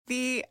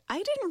the "I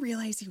didn't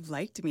realize you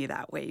liked me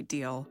that way"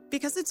 deal.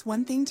 Because it's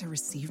one thing to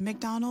receive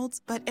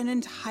McDonald's, but an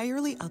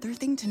entirely other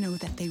thing to know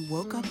that they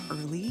woke up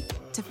early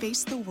to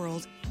face the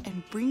world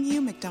and bring you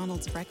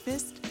McDonald's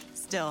breakfast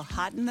still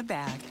hot in the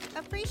bag.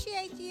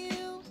 Appreciate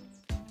you.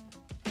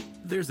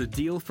 There's a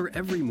deal for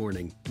every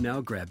morning. Now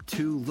grab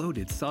 2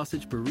 loaded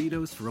sausage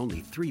burritos for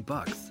only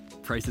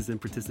 $3. Prices and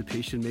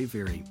participation may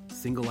vary.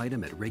 Single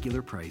item at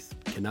regular price.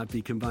 Cannot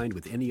be combined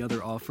with any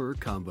other offer or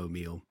combo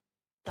meal.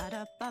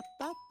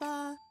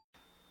 Ba-da-ba-ba-ba.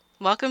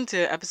 Welcome to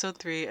episode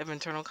 3 of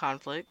Internal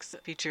Conflicts,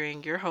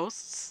 featuring your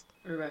hosts,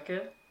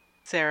 Rebecca,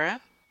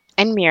 Sarah,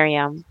 and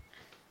Miriam.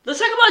 let's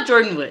talk about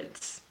Jordyn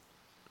Woods.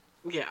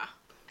 Yeah.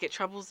 It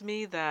troubles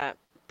me that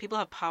people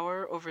have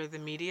power over the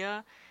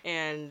media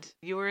and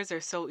viewers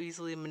are so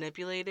easily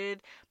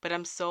manipulated, but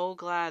I'm so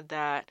glad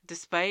that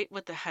despite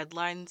what the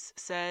headlines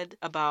said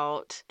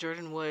about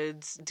Jordyn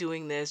Woods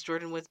doing this,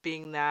 Jordyn Woods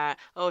being that,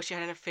 oh, she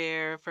had an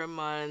affair for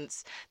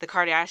months, the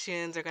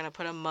Kardashians are going to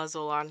put a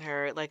muzzle on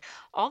her, like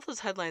all those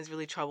headlines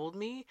really troubled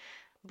me.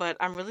 But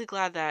I'm really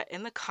glad that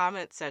in the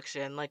comment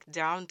section, like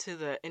down to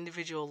the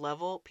individual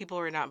level, people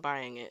are not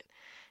buying it.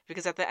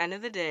 Because at the end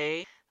of the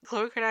day,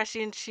 Khloe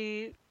Kardashian,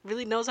 she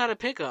really knows how to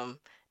pick them.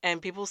 And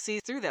people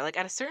see through that. Like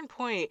at a certain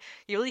point,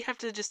 you really have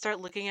to just start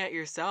looking at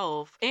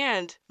yourself.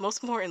 And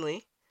most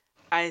importantly,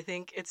 I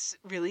think it's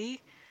really,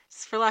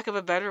 for lack of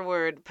a better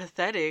word,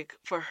 pathetic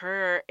for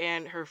her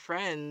and her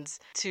friends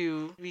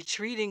to be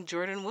treating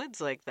Jordyn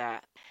Woods like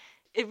that.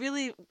 It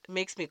really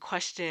makes me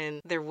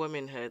question their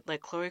womanhood.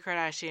 Like Khloe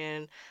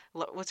Kardashian,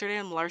 what's her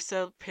name?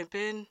 Larsa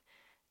Pippen.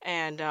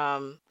 And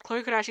Khloe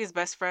Kardashian's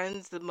best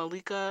friends, the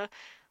Malika,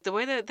 the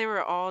way that they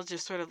were all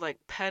just sort of like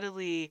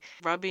pettily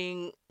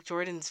rubbing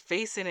Jordan's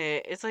face in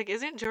it, it's like,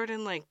 isn't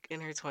Jordyn like in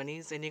her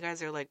 20s and you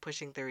guys are like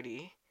pushing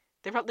 30?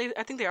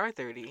 I think they are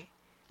 30.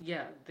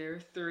 Yeah, they're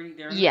 30.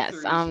 They're in their Yes,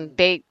 30s,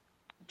 they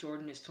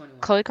Jordyn is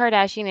 21. Khloe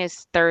Kardashian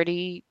is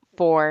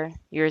 34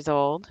 years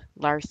old.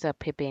 Larsa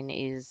Pippen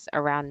is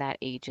around that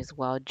age as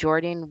well.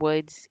 Jordyn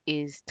Woods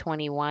is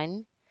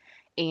 21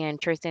 and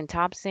Tristan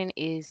Thompson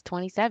is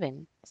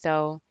 27.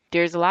 So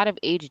there's a lot of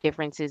age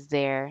differences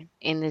there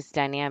in this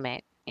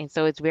dynamic. And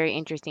so it's very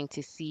interesting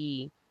to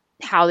see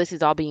how this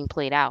is all being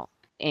played out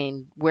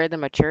and where the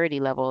maturity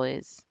level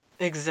is.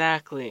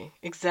 Exactly.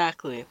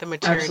 The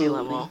maturity Absolutely.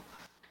 level.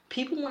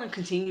 People want to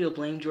continue to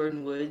blame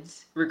Jordyn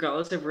Woods,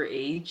 regardless of her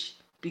age,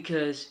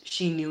 because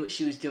she knew what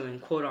she was doing,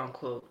 quote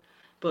unquote.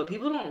 But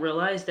people don't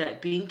realize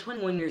that being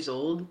 21 years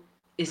old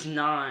is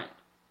not,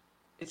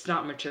 it's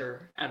not mature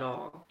at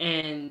all.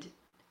 And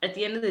at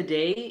the end of the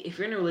day, if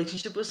you're in a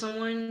relationship with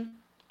someone,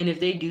 and if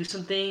they do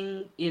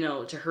something,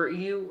 to hurt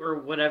you or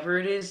whatever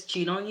it is,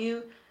 cheat on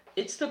you,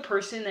 it's the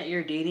person that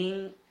you're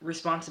dating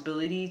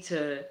responsibility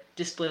to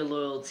display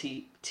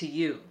loyalty to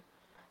you.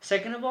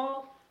 Second of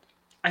all,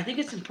 I think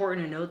it's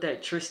important to note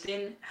that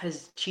Tristan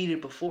has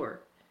cheated before.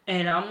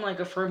 And I'm like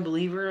a firm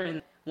believer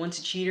in once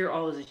a cheater,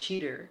 always a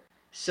cheater.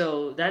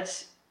 So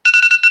that's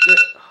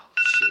oh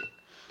shit. Are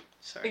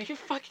Sorry. you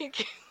fucking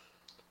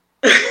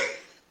kidding?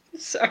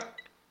 Sorry.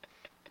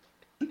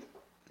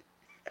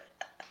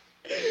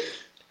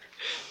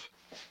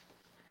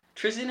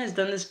 Tristan has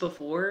done this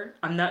before.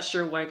 I'm not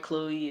sure why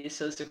Khloe is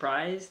so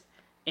surprised.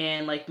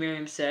 And like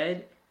Miriam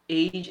said,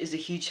 age is a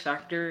huge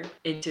factor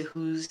into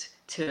who's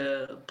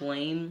to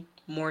blame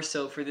more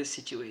so for this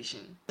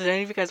situation. Did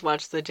any of you guys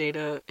watch the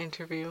Jada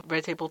interview,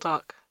 Red Table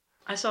Talk?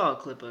 I saw a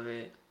clip of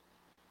it.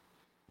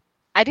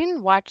 I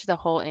didn't watch the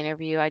whole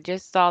interview. I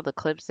just saw the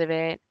clips of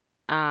it.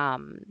 I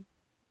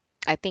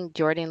think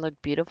Jordyn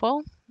looked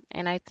beautiful,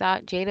 and I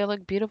thought Jada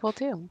looked beautiful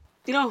too.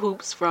 You know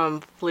Hoops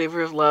from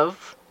Flavor of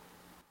Love?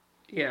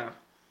 Yeah.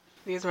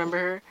 You guys remember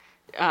her?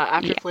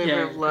 After Yeah. Flavor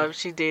Yeah. of Love,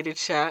 she dated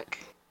Shaq.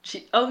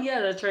 Oh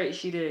yeah, that's right.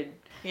 She did.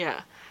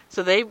 Yeah.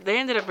 So they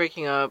ended up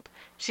breaking up.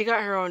 She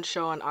got her own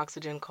show on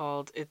Oxygen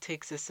called It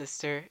Takes a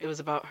Sister. It was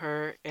about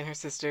her and her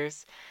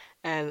sisters.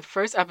 And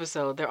first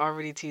episode, they're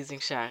already teasing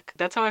Shaq.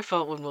 That's how I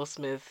felt when Will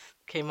Smith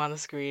came on the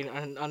screen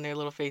on their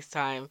little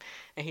FaceTime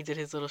and he did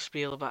his little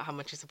spiel about how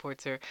much he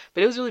supports her.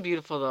 But it was really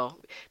beautiful though.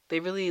 They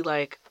really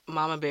like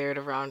mama bared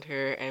around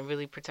her and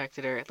really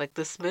protected her. Like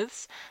the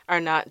Smiths are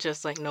not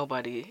just like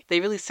nobody. They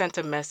really sent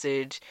a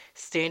message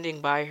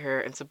standing by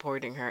her and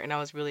supporting her. And I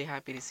was really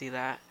happy to see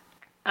that.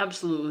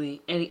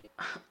 Absolutely. And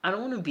I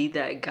don't want to be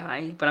that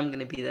guy, but I'm going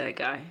to be that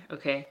guy,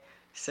 okay?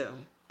 So,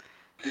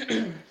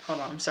 hold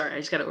on. I'm sorry. I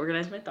just got to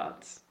organize my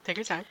thoughts. Take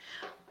your time.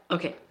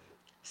 Okay.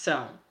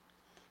 So,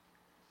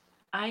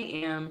 I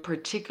am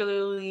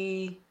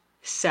particularly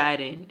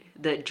saddened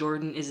that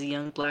Jordyn is a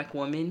young black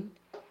woman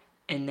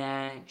and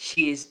that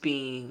she is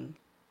being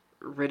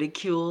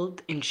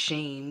ridiculed and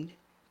shamed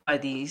by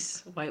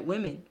these white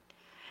women.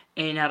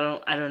 And I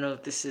don't know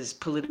if this is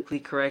politically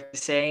correct to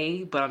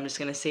say, but I'm just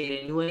going to say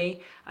it anyway.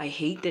 I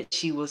hate that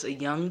she was a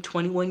young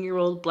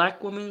 21-year-old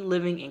black woman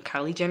living in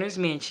Kylie Jenner's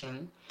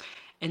mansion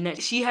and that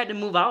she had to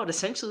move out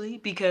essentially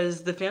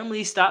because the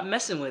family stopped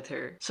messing with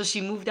her. So she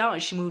moved out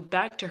and she moved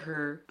back to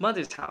her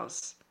mother's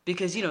house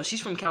because,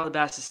 she's from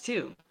Calabasas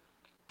too.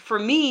 For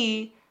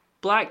me,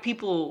 black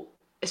people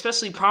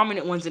especially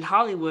prominent ones in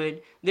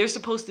Hollywood, they're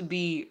supposed to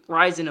be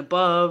rising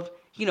above,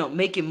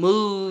 making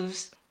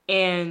moves.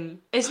 And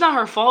it's not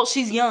her fault.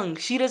 She's young.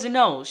 She doesn't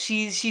know.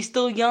 She's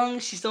still young.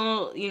 She's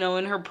still,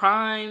 in her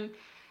prime,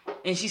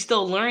 and she's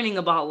still learning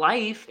about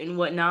life and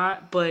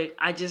whatnot. But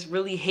I just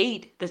really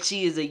hate that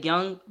she is a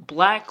young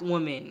black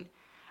woman.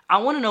 I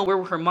want to know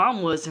where her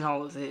mom was in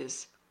all of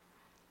this.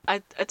 I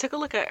took a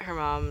look at her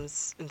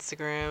mom's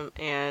Instagram,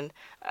 and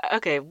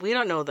okay, we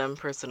don't know them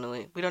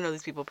personally. We don't know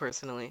these people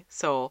personally.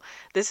 So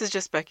this is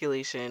just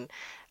speculation.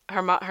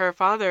 Her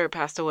father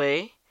passed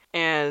away,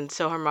 and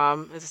so her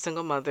mom is a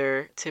single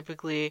mother.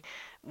 Typically,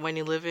 when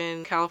you live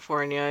in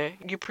California,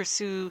 you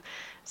pursue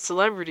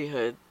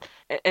celebrityhood,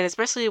 and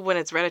especially when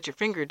it's right at your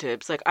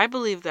fingertips. Like, I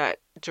believe that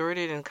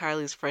Jordan and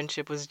Kylie's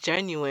friendship was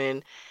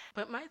genuine.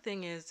 But my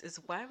thing is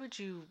why would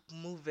you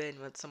move in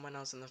with someone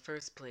else in the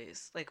first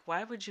place? Like,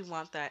 why would you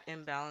want that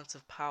imbalance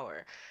of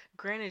power?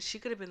 Granted, she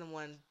could have been the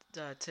one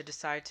to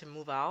decide to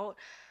move out,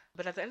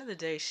 but at the end of the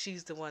day,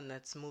 she's the one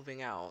that's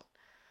moving out.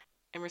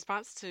 In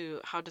response to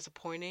how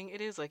disappointing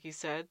it is, like you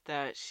said,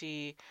 that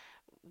she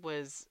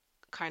was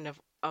kind of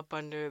up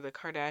under the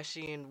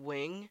Kardashian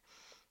wing,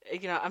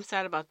 I'm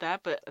sad about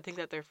that, but I think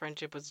that their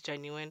friendship was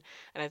genuine,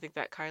 and I think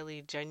that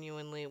Kylie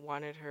genuinely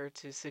wanted her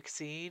to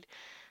succeed,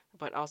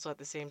 but also at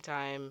the same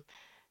time,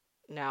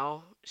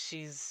 now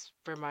she's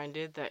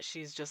reminded that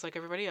she's just like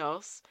everybody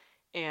else,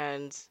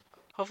 and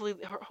hopefully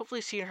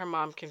she and her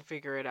mom can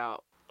figure it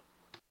out.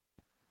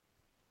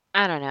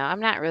 I don't know. I'm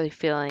not really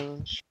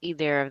feeling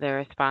either of the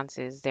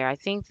responses there. I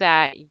think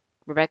that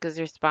Rebecca's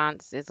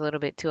response is a little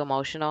bit too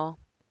emotional.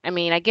 I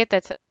mean, I get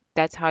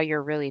that's how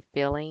you're really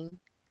feeling.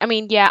 I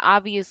mean, yeah,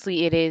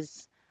 obviously it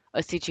is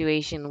a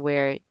situation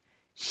where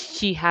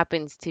she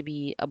happens to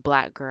be a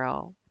black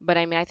girl. But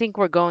I mean, I think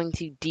we're going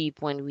too deep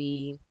when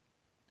we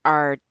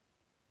are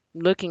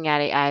looking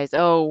at it as,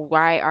 oh,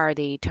 why are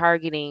they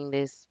targeting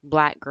this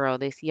black girl,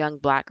 this young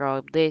black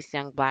girl, this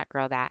young black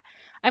girl, that?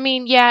 I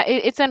mean, yeah,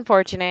 it's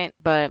unfortunate,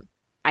 but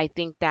I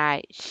think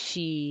that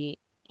she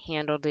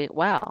handled it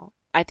well.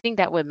 I think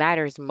that what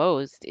matters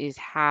most is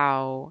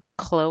how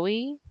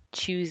Chloe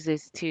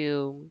chooses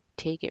to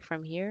take it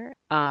from here.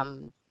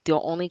 The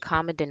only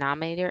common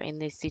denominator in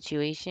this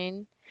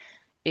situation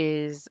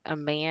is a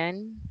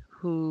man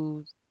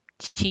who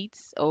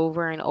cheats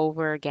over and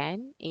over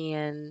again,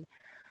 and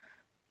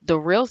the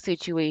real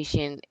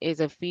situation is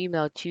a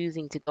female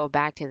choosing to go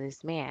back to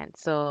this man.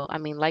 So, I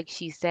mean, like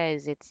she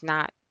says, it's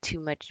not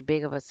too much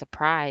big of a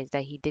surprise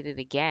that he did it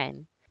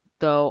again.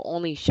 The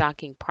only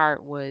shocking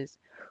part was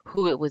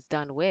who it was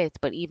done with,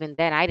 but even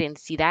then, I didn't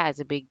see that as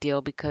a big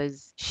deal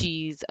because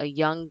she's a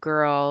young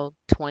girl,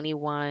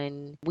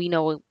 21. We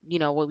know,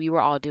 what we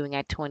were all doing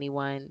at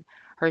 21.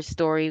 Her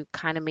story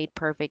kind of made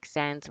perfect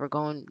sense. We're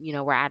going,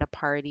 we're at a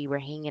party, we're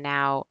hanging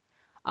out.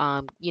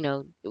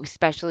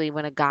 Especially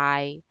when a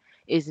guy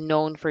is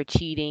known for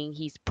cheating.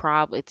 It's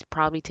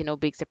probably to no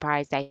big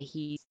surprise that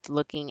he's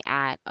looking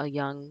at a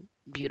young,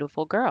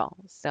 beautiful girl.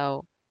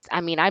 So,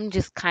 I mean, I'm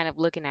just kind of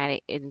looking at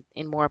it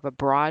in more of a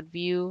broad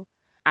view.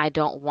 I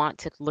don't want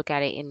to look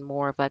at it in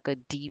more of like a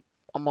deep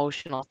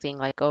emotional thing,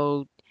 like,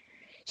 oh,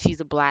 she's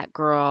a black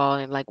girl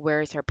and like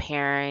where's her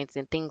parents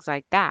and things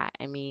like that.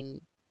 I mean,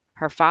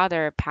 her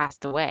father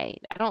passed away.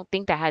 I don't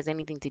think that has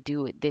anything to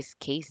do with this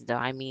case though.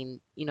 I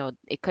mean,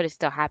 it could have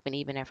still happened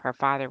even if her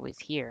father was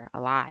here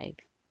alive.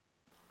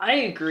 I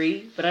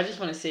agree, but I just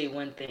want to say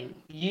one thing.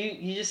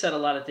 You just said a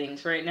lot of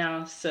things right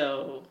now,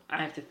 so I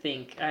have to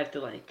think. I have to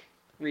like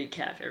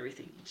recap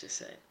everything you just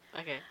said.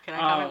 Okay, can I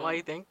comment while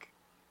you think?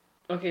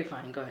 Okay,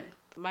 fine. Go ahead.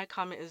 My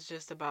comment is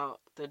just about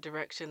the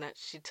direction that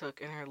she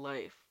took in her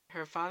life.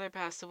 Her father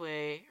passed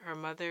away. Her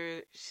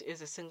mother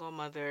is a single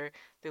mother.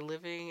 They're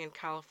living in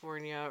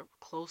California,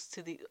 close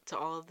to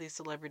all of these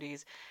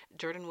celebrities.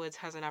 Jordan Woods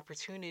has an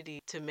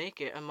opportunity to make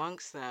it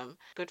amongst them.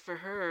 Good for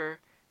her.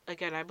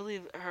 Again, I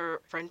believe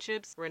her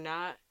friendships were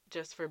not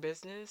just for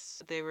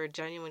business. They were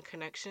genuine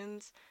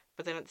connections.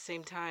 But then at the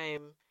same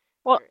time,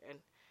 Well, and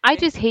I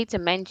think just hate to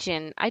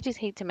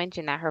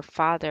mention that her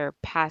father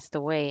passed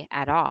away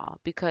at all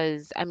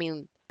because I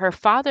mean, her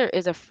father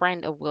is a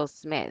friend of Will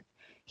Smith.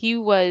 He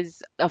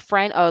was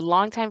a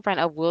longtime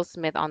friend of Will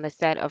Smith on the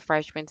set of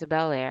Fresh Prince of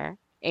Bel-Air.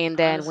 And I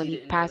then when honestly he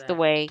didn't know passed that.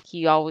 away,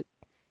 he always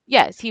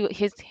yes,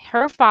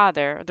 her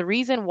father, the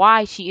reason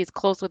why she is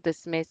close with the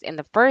Smiths in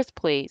the first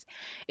place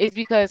is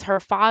because her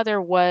father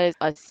was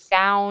a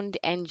sound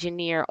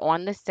engineer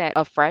on the set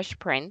of Fresh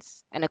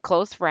Prince and a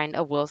close friend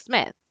of Will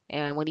Smith.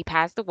 And when he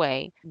passed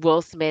away,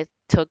 Will Smith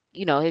took,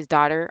 his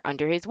daughter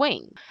under his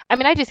wing. I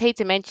mean, I just hate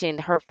to mention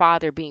her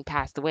father being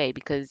passed away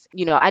because,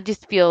 I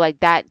just feel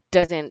like that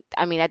doesn't,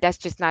 I mean, that's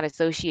just not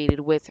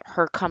associated with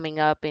her coming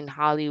up in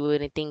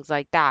Hollywood and things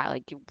like that.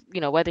 Like,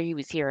 whether he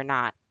was here or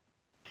not.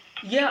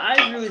 Yeah,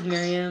 I agree with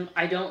Miriam.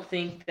 I don't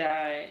think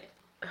that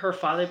her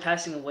father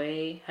passing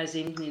away has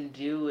anything to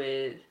do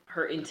with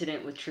her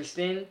incident with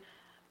Tristan.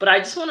 But I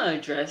just want to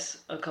address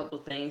a couple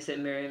things that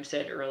Miriam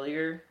said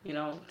earlier.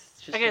 It's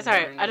just okay, been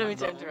sorry, wearing I on don't my mean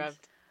to bones.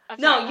 interrupt. I'm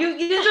No,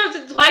 sorry. you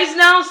interrupted twice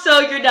now, so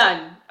you're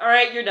done. All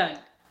right, you're done.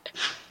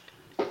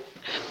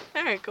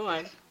 All right, go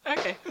on.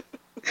 Okay.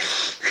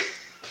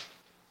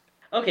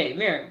 Okay,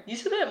 Miriam, you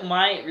said that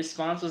my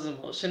response was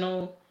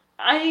emotional.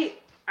 I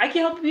I can't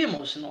help but be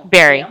emotional. Okay,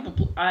 Very.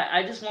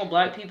 I just want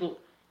black people.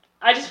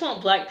 I just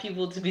want black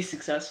people to be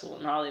successful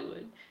in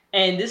Hollywood,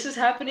 and this is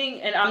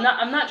happening. And I'm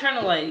not trying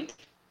to like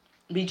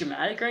be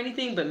dramatic or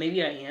anything, but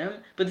maybe I am.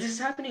 But this is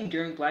happening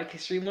during Black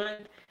History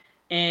Month,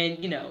 and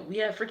we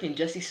have freaking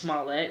Jussie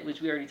Smollett, which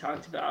we already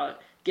talked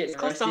about, It's getting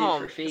close to arrested for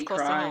home. It's fake close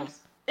to home. crimes.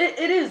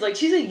 It is like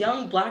she's a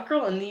young black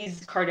girl, and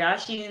these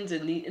Kardashians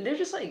and they're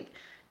just like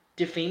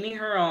defaming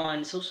her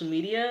on social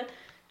media.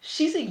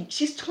 She's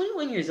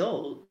 21 years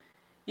old.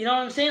 You know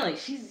what I'm saying? Like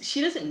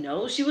she doesn't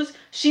know.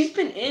 She's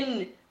been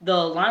in the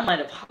limelight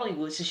of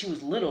Hollywood since she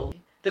was little.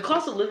 The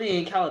cost of living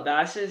in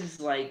Calabasas is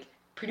like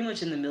pretty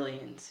much in the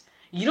millions.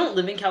 You don't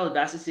live in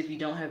Calabasas if you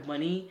don't have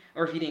money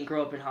or if you didn't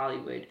grow up in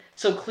Hollywood.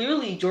 So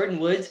clearly Jordan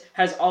Woods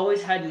has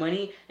always had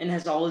money and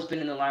has always been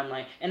in the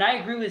limelight. And I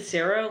agree with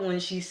Sarah when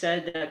she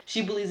said that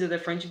she believes that the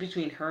friendship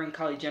between her and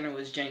Kylie Jenner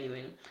was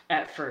genuine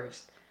at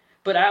first.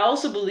 But I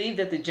also believe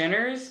that the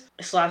Jenners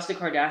slash the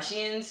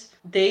Kardashians,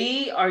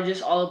 they are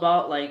just all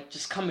about like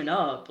just coming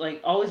up, like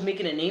always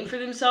making a name for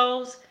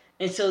themselves.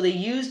 And so they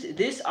used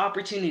this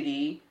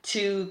opportunity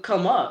to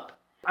come up.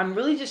 I'm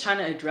really just trying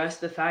to address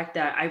the fact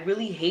that I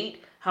really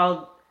hate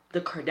how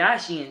the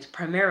Kardashians,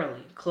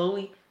 primarily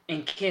Khloe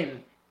and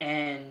Kim,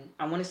 and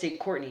I want to say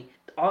Courtney,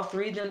 all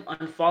three of them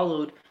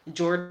unfollowed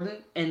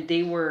Jordan, and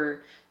they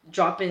were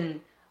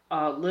dropping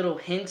little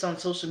hints on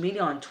social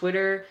media, on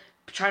Twitter,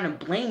 trying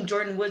to blame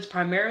Jordan Woods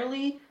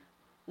primarily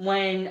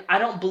when I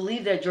don't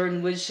believe that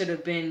Jordan Woods should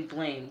have been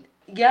blamed.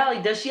 Yeah,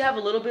 like does she have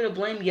a little bit of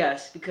blame?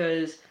 Yes,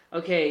 because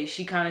okay,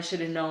 she kind of should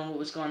have known what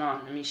was going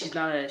on. I mean, she's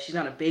not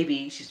a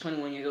baby. She's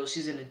 21 years old.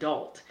 She's an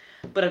adult.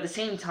 But at the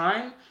same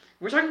time,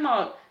 we're talking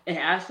about an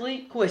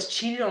athlete who has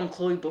cheated on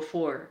Khloe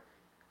before.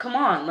 Come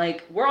on,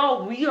 like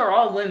we are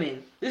all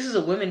women. This is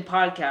a women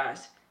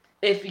podcast.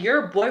 If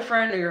your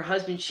boyfriend or your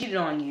husband cheated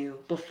on you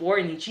before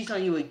and he cheats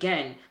on you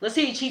again, let's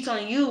say he cheats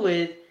on you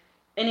with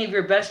any of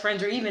your best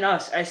friends or even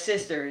us as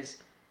sisters,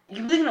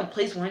 you really gonna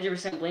place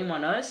 100% blame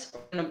on us?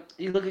 Or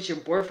you look at your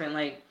boyfriend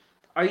like,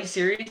 are you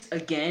serious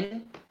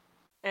again?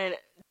 And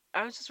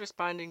I was just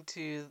responding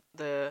to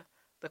the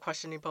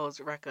question you posed,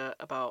 Rekka,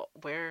 about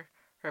where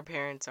her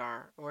parents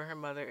are, where her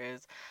mother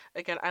is.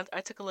 Again,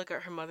 I took a look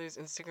at her mother's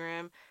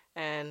Instagram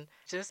and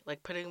just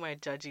like putting my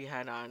judgy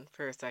hat on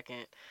for a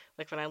second.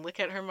 Like when I look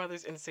at her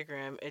mother's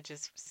Instagram, it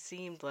just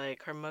seemed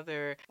like her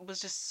mother was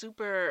just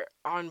super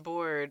on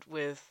board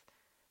with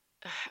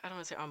I don't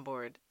want to say on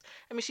board.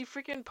 I mean, she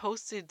freaking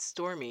posted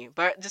Stormy,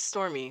 but just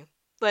Stormy.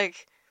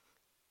 Like,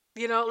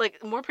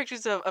 like more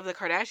pictures of the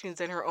Kardashians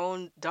than her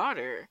own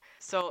daughter.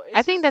 So I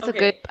it's think just that's a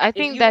good Okay, I if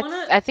think you that's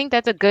wanna, I think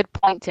that's a good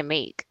point to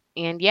make.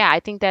 And yeah, I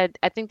think that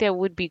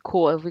would be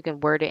cool if we can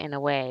word it in a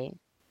way.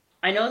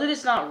 I know that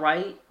it's not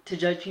right to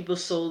judge people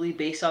solely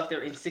based off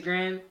their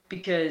Instagram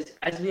because,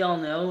 as we all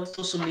know,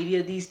 social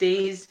media these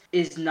days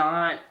is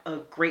not a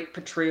great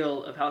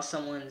portrayal of how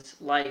someone's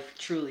life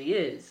truly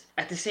is.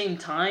 At the same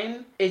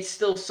time, it's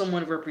still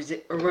somewhat of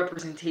a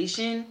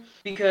representation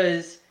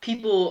because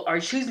people are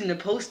choosing to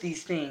post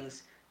these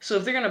things. So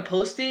if they're gonna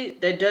post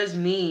it, that does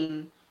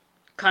mean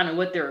kind of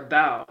what they're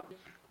about.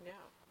 yeah.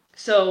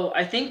 So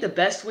I think the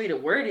best way to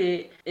word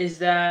it is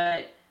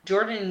that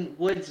Jordan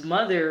Wood's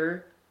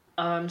mother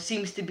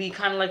seems to be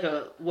kind of like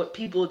a what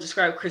people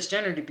describe Kris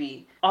Jenner to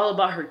be, all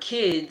about her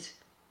kids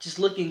just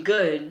looking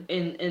good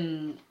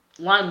in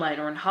limelight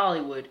or in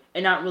Hollywood,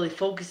 and not really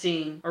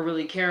focusing or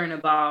really caring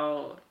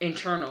about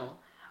internal.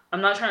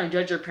 I'm not trying to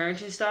judge her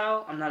parenting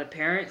style. I'm not a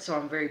parent, so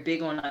I'm very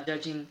big on not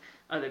judging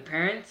other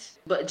parents.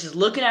 But just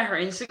looking at her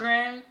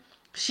Instagram,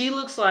 she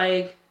looks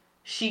like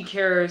she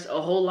cares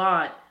a whole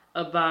lot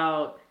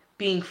about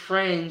being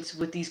friends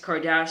with these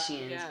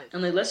Kardashians. Yes.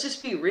 And like let's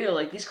just be real,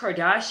 like these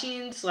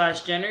Kardashians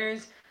slash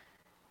Jenners,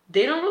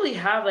 they don't really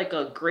have like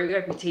a great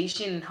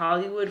reputation in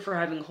Hollywood for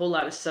having a whole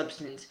lot of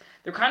substance.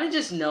 They're kind of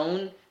just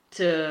known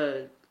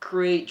to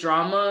create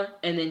drama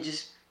and then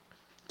just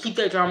keep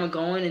that drama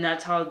going, and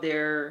that's how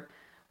their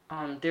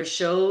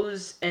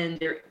shows and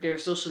their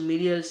social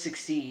media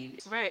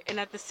succeed. Right. And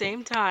at the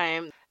same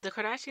time, the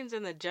Kardashians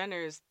and the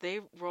Jenners, they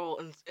roll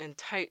in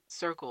tight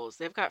circles.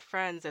 They've got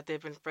friends that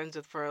they've been friends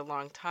with for a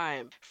long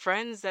time.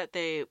 Friends that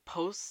they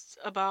post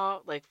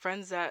about, like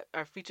friends that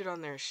are featured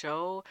on their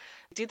show.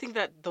 Do you think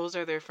that those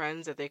are their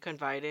friends that they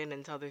confide in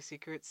and tell their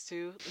secrets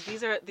to?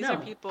 These are No.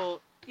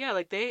 people, yeah,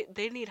 like they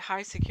need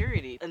high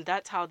security and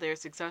that's how they're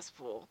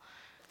successful.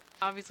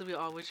 Obviously, we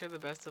all wish her the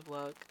best of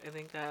luck. I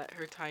think that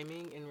her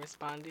timing in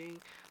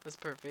responding was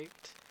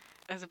perfect,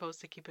 as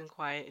opposed to keeping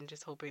quiet and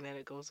just hoping that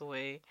it goes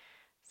away.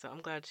 So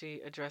I'm glad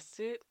she addressed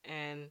it,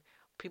 and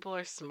people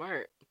are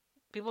smart.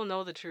 People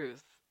know the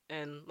truth.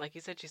 And like you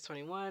said, she's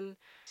 21.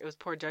 It was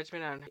poor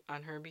judgment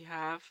on her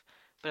behalf.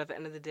 But at the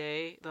end of the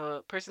day,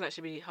 the person that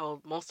should be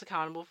held most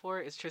accountable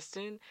for is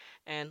Tristan.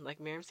 And like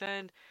Miriam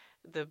said,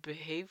 the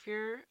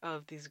behavior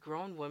of these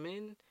grown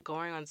women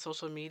going on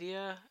social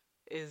media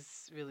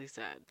is really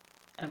sad.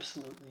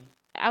 Absolutely.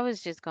 I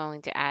was just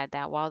going to add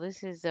that while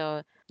this is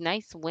a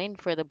nice win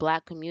for the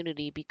Black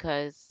community,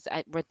 because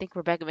I think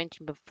Rebecca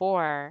mentioned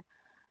before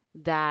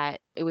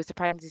that it was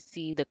surprising to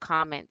see the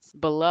comments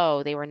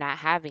below, they were not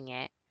having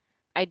it.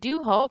 I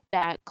do hope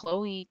that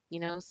Chloe,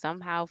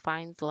 somehow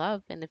finds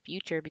love in the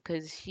future,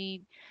 because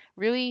she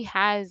really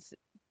has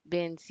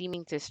been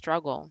seeming to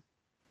struggle.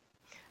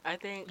 I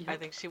think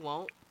she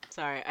won't.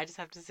 Sorry, I just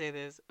have to say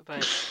this,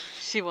 but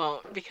she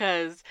won't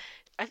because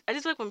I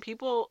just like when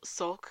people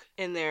sulk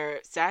in their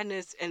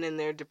sadness and in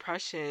their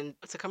depression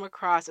to come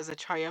across as a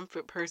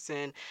triumphant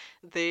person,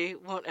 they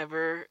won't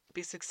ever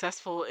be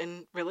successful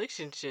in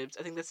relationships.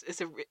 I think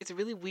it's a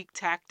really weak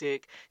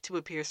tactic to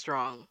appear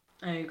strong.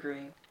 I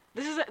agree.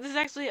 This is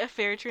actually a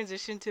fair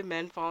transition to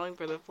men falling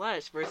for the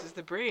flesh versus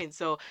the brain.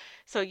 So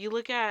you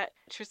look at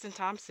Tristan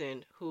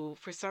Thompson, who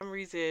for some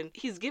reason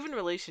he's given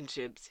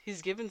relationships,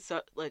 he's given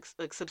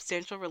like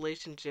substantial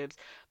relationships,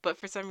 but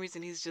for some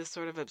reason he's just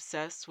sort of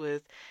obsessed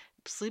with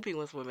sleeping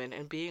with women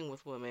and being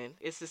with women.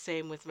 It's the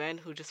same with men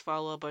who just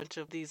follow a bunch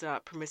of these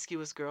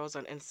promiscuous girls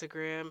on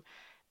Instagram,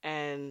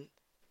 and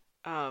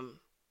um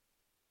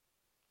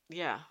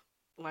yeah,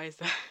 why is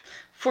that?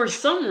 For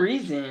some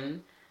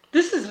reason,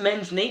 this is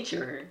men's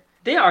nature.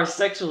 They are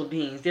sexual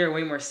beings. They are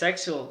way more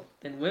sexual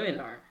than women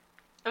are.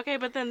 Okay,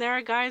 but then there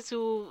are guys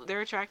who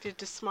they're attracted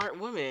to smart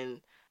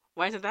women.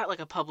 Why isn't that like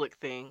a public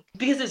thing?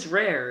 Because it's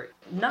rare.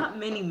 Not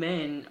many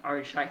men are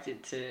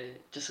attracted to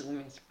just a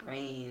woman's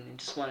brain and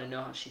just want to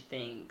know how she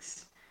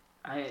thinks.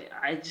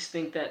 I just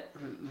think that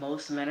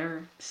most men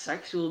are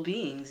sexual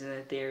beings and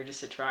that they're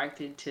just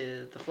attracted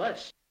to the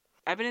flesh.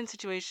 I've been in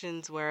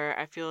situations where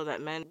I feel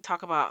that men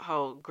talk about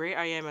how great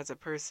I am as a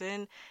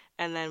person,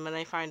 and then when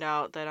they find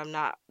out that I'm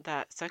not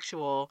that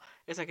sexual,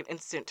 it's like an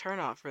instant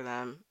turnoff for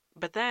them.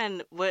 But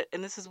then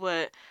and this is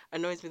what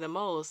annoys me the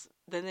most,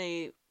 then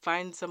they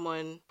find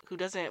someone who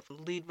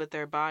doesn't lead with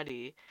their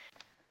body.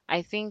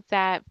 I think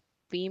that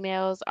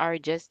females are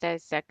just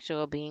as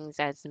sexual beings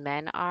as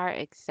men are,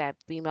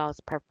 except females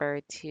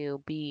prefer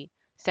to be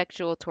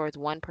sexual towards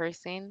one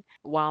person,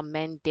 while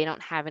men, they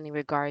don't have any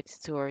regards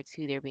towards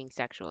who they're being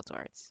sexual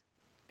towards.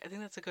 I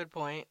think that's a good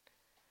point.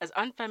 As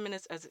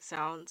unfeminist as it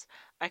sounds,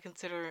 I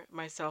consider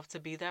myself to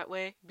be that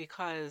way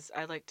because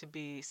I like to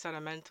be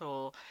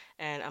sentimental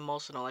and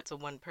emotional, like to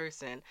one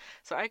person.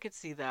 So I could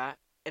see that.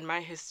 In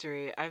my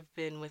history, I've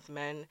been with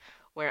men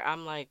where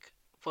I'm like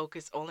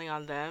focused only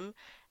on them,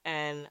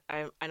 and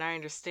I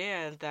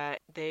understand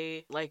that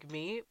they like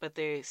me, but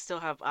they still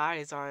have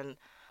eyes on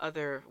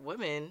other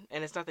women,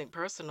 and it's nothing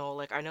personal.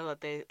 Like I know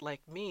that they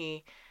like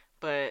me,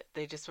 but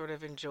they just sort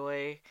of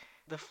enjoy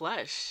the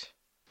flesh.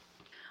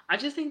 I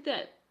just think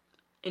that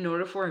in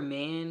order for a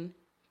man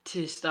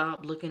to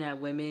stop looking at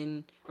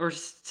women or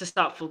to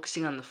stop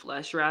focusing on the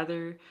flesh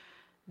rather,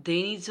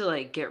 they need to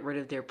like get rid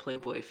of their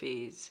playboy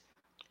phase.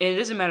 And it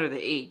doesn't matter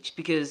the age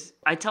because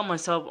I tell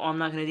myself, oh, I'm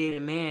not going to date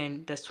a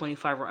man that's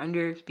 25 or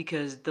under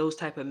because those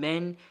type of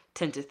men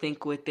tend to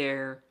think with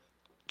their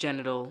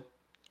genital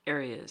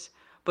areas.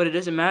 But it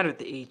doesn't matter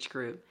the age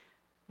group.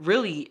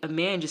 Really, a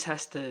man just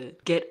has to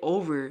get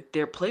over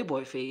their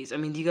playboy phase. I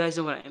mean, do you guys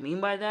know what I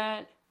mean by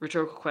that?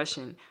 Rhetorical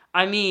question.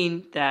 I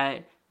mean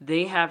that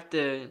they have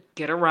to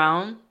get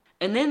around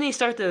and then they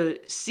start to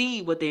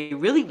see what they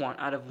really want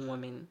out of a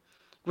woman,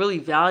 really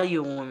value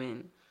a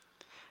woman,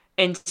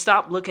 and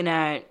stop looking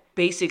at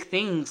basic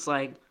things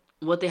like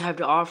what they have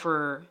to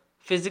offer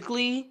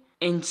physically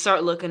and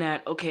start looking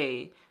at,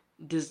 okay,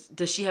 does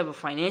she have a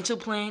financial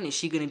plan? Is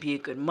she going to be a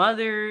good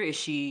mother? Is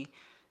she,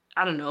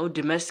 I don't know,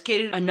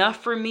 domesticated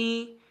enough for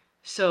me?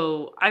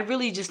 So I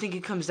really just think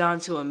it comes down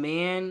to a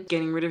man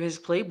getting rid of his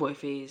playboy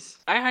phase.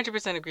 I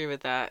 100% agree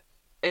with that.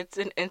 It's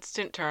an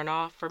instant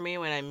turnoff for me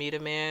when I meet a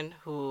man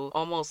who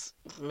almost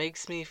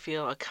makes me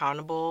feel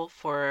accountable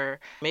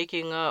for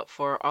making up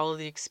for all of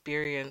the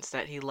experience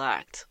that he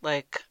lacked.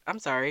 Like, I'm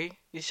sorry,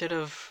 you should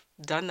have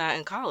done that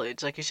in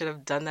college. Like, you should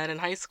have done that in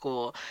high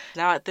school.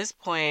 Now, at this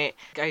point,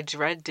 I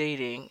dread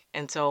dating.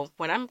 And so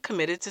when I'm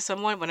committed to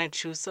someone, when I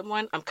choose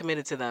someone, I'm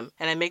committed to them.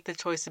 And I make the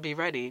choice to be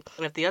ready.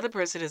 And if the other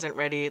person isn't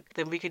ready,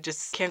 then we could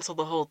just cancel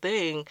the whole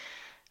thing.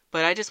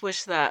 But I just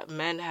wish that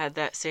men had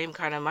that same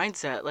kind of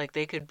mindset, like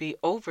they could be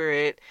over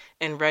it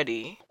and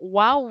ready.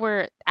 While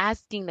we're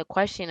asking the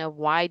question of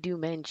why do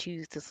men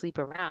choose to sleep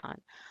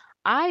around,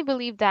 I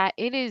believe that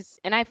it is,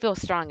 and I feel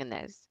strong in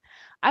this.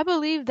 I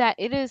believe that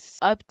it is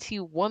up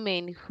to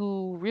women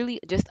who really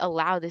just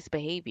allow this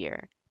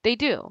behavior. They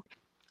do.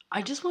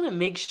 I just want to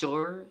make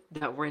sure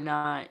that we're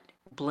not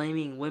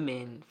blaming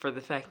women for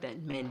the fact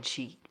that men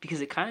cheat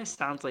because it kind of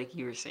sounds like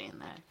you were saying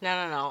that.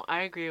 No.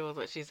 I agree with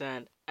what she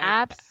said.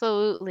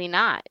 Absolutely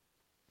not.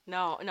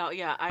 No,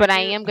 yeah, I But I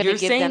agree. am going to You're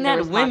give saying them the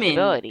that women,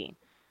 responsibility.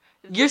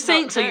 you're No,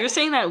 saying, so you're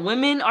saying that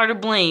women are to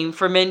blame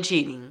for men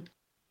cheating.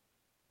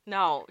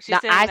 no, she's Now,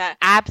 saying that.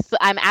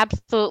 I'm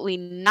absolutely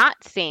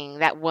not saying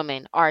that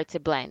women are to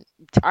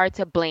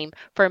blame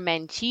for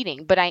men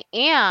cheating, but I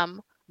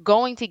am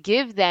going to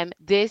give them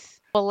this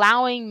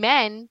allowing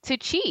men to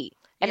cheat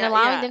and Yeah,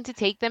 allowing yeah. them to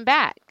take them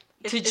back.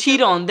 To It's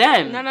cheat a on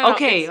them. no.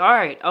 Okay, It's all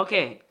right,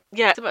 okay.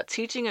 Yeah, it's about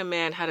teaching a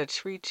man how to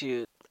treat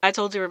you. I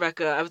told you,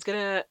 Rebecca, I was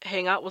gonna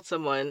hang out with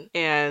someone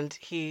and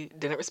he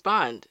didn't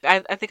respond. I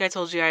think I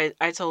told you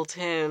I told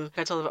him,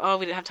 oh,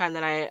 we didn't have time,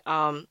 then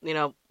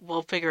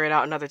we'll figure it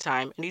out another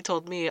time. And he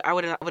told me I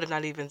would have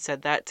not even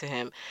said that to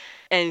him.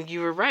 And you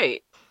were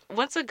right.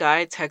 Once a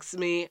guy texts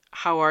me,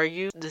 how are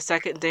you, the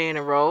second day in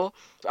a row,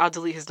 I'll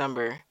delete his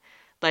number.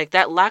 Like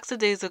that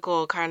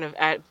lackadaisical kind of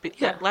Yeah,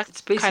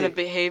 it's kind of basic.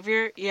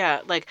 behavior,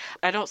 yeah, like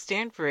I don't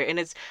stand for it. And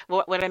it's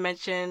what I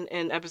mentioned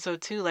in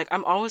episode 2, like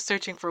I'm always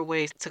searching for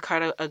ways to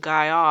cut a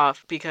guy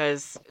off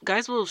because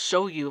guys will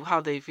show you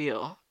how they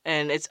feel.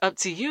 And it's up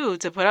to you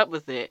to put up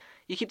with it.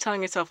 You keep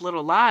telling yourself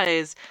little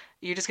lies,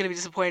 you're just going to be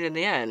disappointed in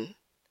the end.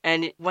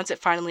 And once it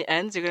finally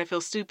ends, you're going to feel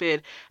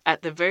stupid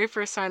at the very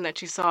first sign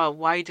that you saw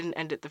why you didn't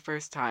end it the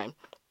first time.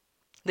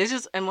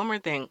 And one more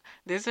thing.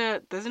 There's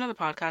another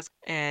podcast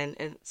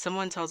and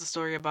someone tells a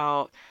story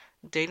about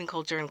dating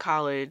culture in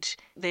college.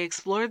 They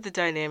explored the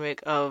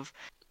dynamic of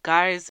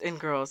guys and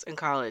girls in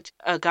college.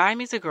 A guy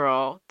meets a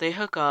girl, they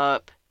hook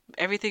up,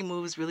 everything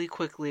moves really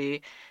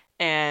quickly,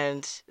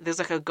 and there's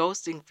like a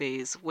ghosting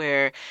phase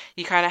where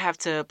you kind of have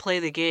to play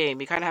the game.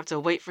 You kind of have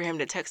to wait for him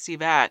to text you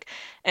back.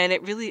 And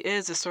it really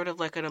is a sort of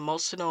like an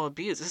emotional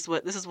abuse. This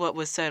is what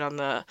was said on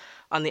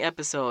the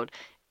episode.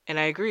 And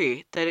I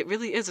agree that it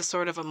really is a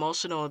sort of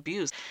emotional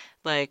abuse.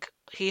 Like,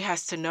 he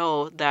has to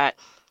know that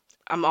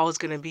I'm always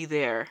going to be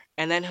there,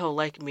 and then he'll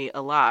like me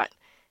a lot.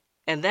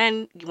 And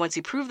then once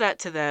he proved that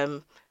to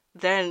them,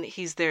 then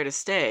he's there to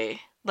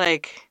stay.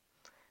 Like,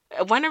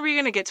 when are we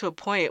going to get to a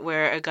point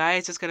where a guy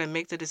is just going to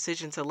make the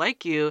decision to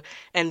like you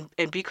and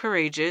be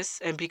courageous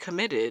and be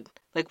committed?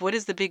 Like, what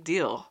is the big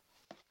deal?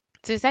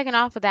 To second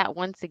off of that,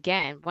 once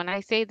again, when I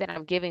say that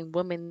I'm giving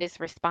women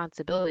this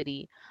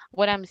responsibility,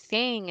 what I'm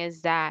saying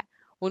is that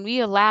when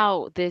we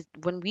allow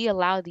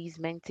these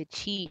men to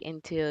cheat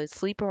and to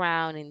sleep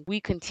around and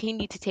we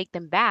continue to take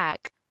them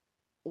back,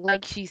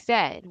 like she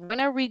said,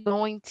 when are we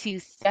going to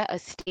set a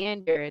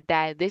standard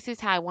that this is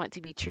how I want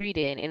to be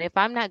treated? And if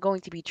I'm not going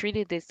to be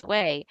treated this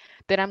way,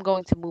 then I'm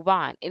going to move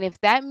on. And if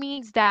that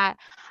means that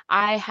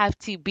I have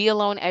to be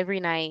alone every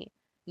night,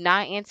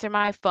 not answer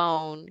my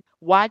phone,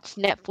 watch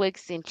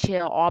Netflix and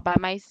chill all by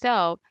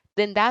myself,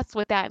 then that's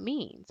what that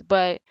means.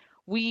 But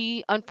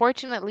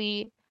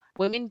unfortunately,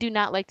 women do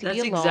not like to be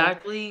That's alone.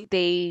 exactly.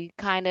 They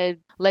kind of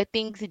let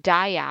things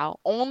die out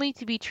only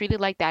to be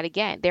treated like that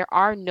again. There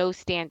are Yeah, no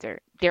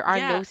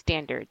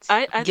standards.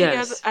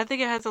 Yes. I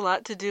think it has a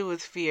lot to do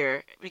with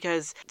fear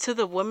because to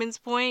the woman's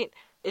point,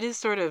 it is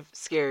sort of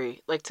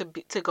scary. Like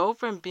to go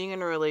from being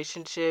in a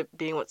relationship,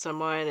 being with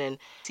someone and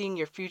seeing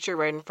your future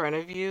right in front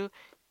of you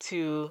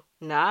to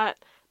not,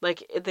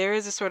 like there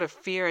is a sort of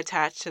fear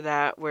attached to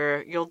that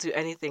where you'll do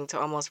anything to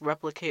almost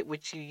replicate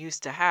what you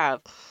used to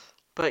have.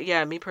 But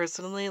yeah, me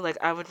personally, like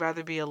I would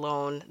rather be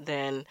alone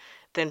than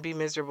be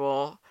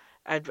miserable.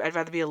 I'd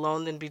rather be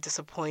alone than be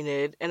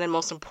disappointed. And then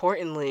most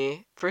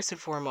importantly, first and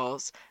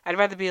foremost, I'd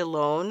rather be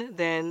alone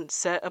than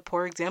set a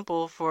poor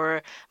example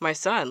for my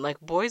son.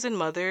 Like boys and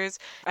mothers,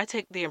 I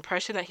take the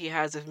impression that he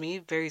has of me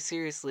very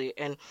seriously.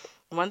 And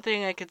one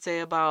thing I could say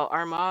about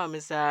our mom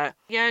is that,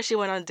 yeah, she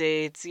went on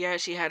dates, yeah,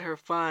 she had her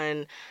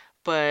fun,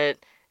 but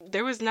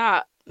there was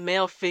not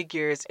male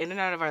figures in and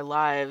out of our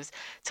lives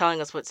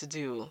telling us what to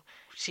do.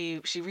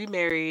 She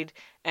remarried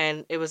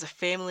and it was a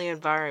family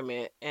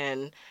environment,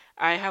 and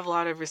I have a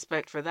lot of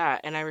respect for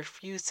that, and I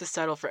refuse to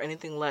settle for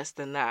anything less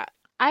than that.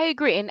 I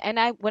agree.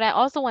 And what I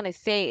also want to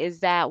say is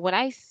that when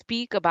I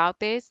speak about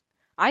this,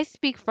 I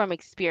speak from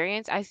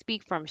experience. I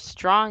speak from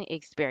strong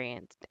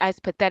experience. As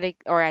pathetic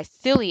or as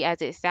silly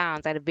as it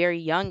sounds, at a very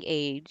young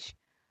age,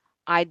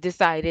 I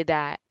decided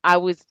that I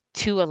was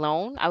too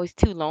alone. I was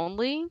too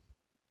lonely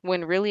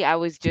when really I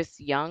was just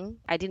young.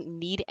 I didn't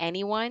need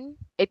anyone.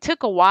 It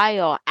took a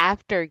while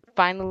after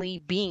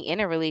finally being in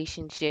a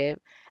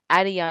relationship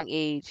at a young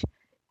age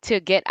to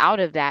get out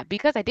of that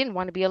because I didn't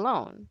want to be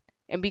alone.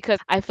 And because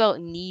I felt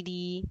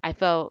needy, I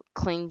felt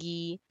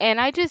clingy, and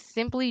I just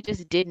simply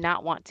just did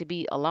not want to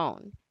be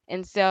alone.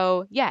 And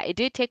so, yeah, it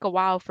did take a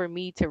while for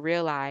me to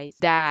realize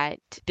that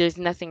there's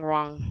nothing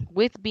wrong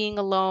with being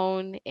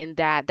alone and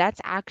that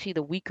that's actually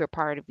the weaker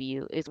part of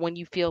you is when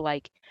you feel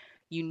like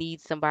you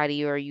need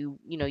somebody or you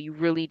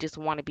really just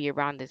want to be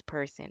around this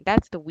person.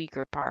 That's the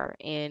weaker part.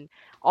 And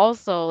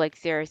also, like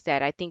Sarah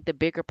said, I think the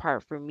bigger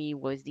part for me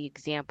was the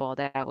example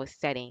that I was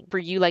setting. For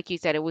you, like you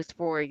said, it was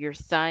for your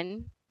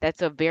son.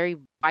 That's a very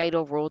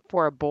vital role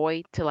for a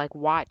boy to like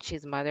watch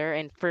his mother.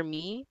 And for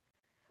me,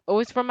 it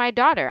was for my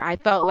daughter. I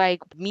felt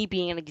like me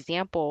being an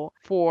example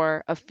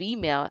for a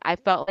female, I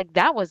felt like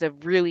that was a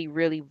really,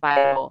 really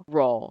vital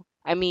role.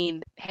 I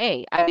mean,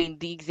 hey,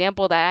 the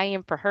example that I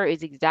am for her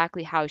is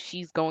exactly how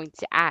she's going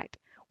to act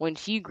when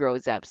she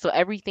grows up. So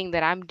everything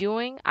that I'm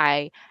doing,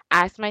 I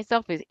ask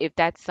myself is if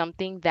that's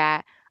something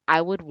that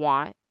I would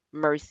want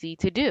Mercy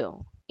to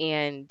do.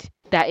 And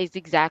that is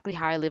exactly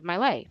how I live my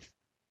life.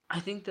 I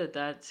think that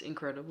that's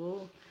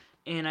incredible,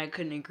 and I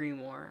couldn't agree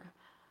more.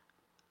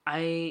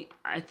 I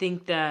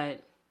think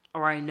that,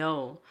 or I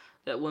know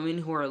that women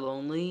who are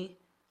lonely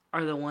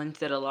are the ones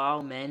that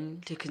allow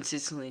men to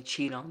consistently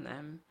cheat on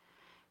them.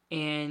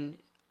 And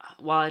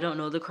while I don't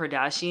know the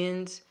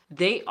Kardashians,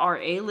 they are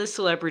A-list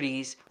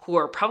celebrities who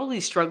are probably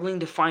struggling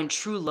to find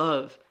true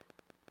love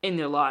in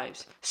their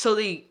lives. So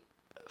they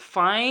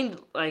find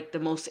like the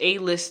most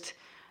A-list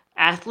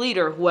athlete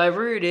or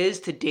whoever it is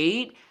to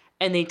date,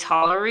 and they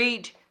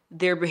tolerate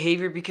their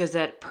behavior because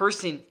that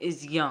person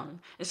is young.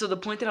 And so the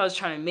point that I was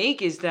trying to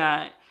make is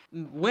that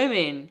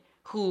women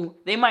who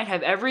they might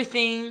have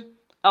everything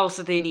else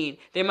that they need.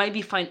 They might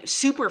be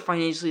super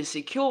financially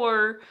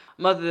secure,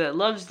 mother that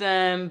loves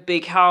them,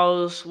 big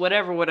house,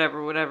 whatever,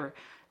 whatever, whatever.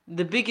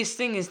 The biggest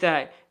thing is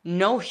that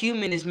no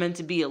human is meant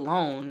to be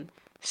alone.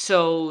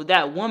 So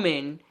that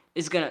woman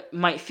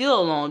might feel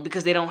alone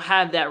because they don't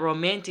have that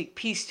romantic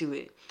piece to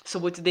it. So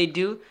what do?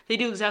 They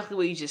do exactly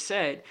what you just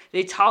said.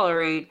 They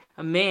tolerate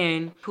a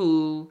man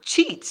who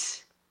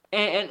cheats.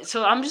 And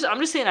so I'm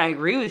just saying I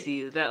agree with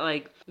you that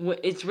like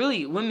it's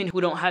really women who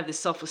don't have the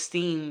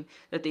self-esteem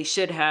that they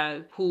should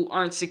have, who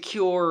aren't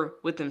secure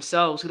with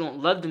themselves, who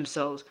don't love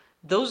themselves.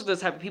 Those are the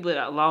type of people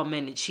that allow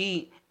men to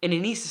cheat, and it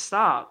needs to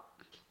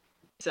stop.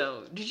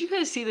 So, did you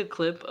guys see the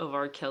clip of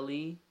R.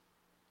 Kelly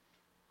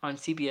on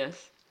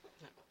CBS?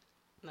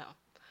 No.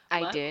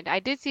 I What? did. I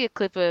did see a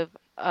clip of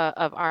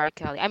R.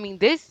 Kelly. I mean,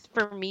 this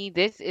for me,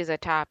 this is a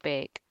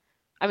topic.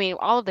 I mean,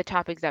 all of the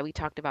topics that we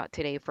talked about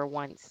today for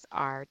once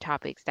are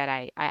topics that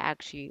I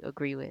actually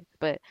agree with.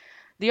 But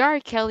the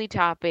R. Kelly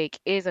topic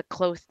is a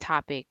close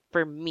topic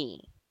for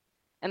me.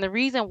 And the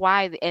reason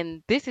why,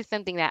 and this is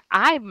something that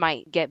I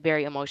might get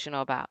very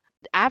emotional about.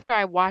 After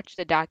I watched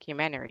the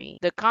documentary,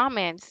 the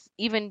comments,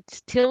 even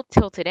till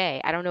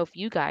today, I don't know if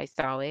you guys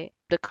saw it,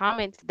 the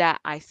comments that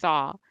I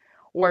saw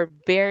were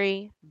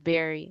very,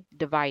 very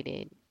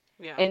divided.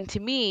 Yeah. And to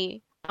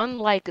me,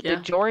 unlike the Yeah.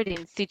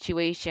 Jordan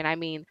situation, I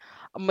mean,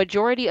 a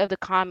majority of the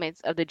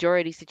comments of the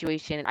Jordan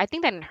situation, I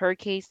think that in her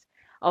case,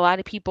 a lot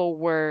of people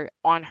were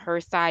on her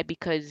side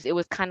because it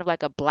was kind of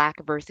like a black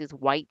versus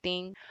white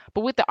thing.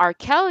 But with the R.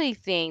 Kelly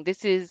thing,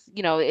 this is,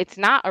 it's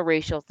not a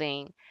racial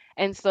thing.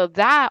 And so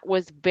that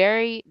was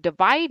very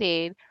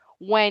divided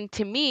when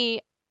to me,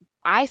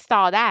 I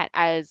saw that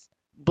as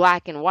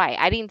black and white.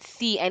 I didn't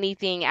see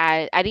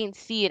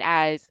it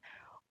as,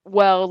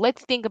 well,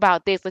 let's think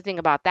about this, let's think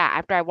about that.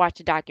 After I watched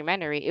the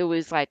documentary, it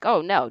was like,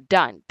 oh no,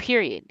 done,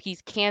 period.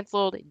 He's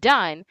canceled,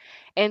 done.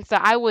 And so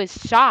I was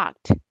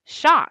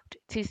shocked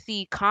to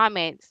see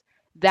comments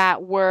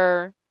that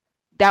were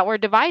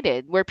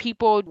divided, where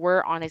people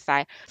were on his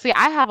side. So yeah,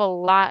 I have a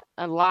lot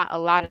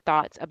of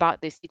thoughts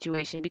about this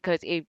situation because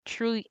it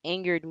truly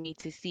angered me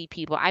to see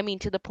people. I mean,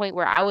 to the point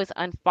where I was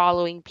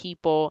unfollowing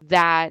people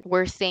that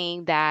were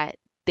saying that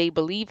they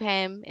believe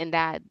him and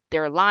that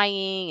they're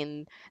lying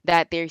and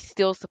that they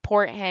still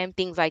support him,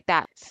 things like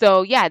that.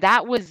 So yeah,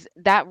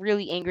 that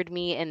really angered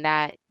me, and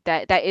that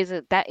is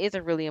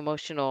a really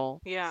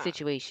emotional Yeah.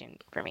 situation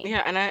for me.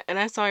 Yeah, and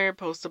I saw your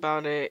post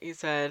about it. You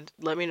said,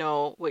 "Let me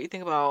know what you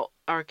think about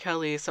R.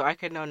 Kelly, so I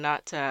could know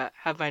not to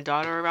have my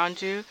daughter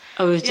around you."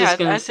 I was Yeah, just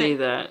gonna I say think.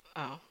 that.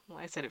 Oh, well,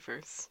 I said it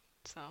first,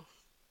 so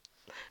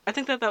I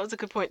think that that was a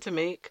good point to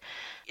make.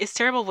 It's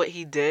terrible what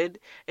he did.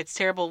 It's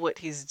terrible what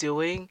he's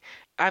doing.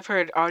 I've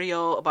heard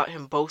audio about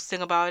him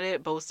boasting about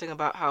it, boasting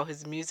about how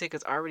his music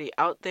is already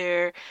out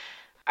there.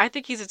 I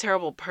think he's a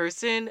terrible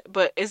person,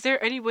 but is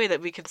there any way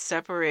that we can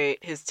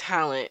separate his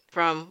talent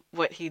from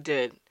what he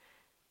did?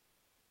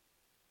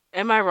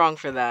 Am I wrong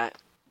for that?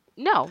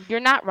 No, you're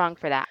not wrong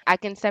for that. I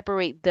can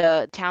separate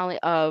the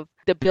talent of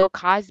the Bill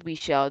Cosby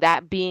show,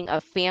 that being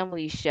a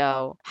family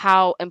show,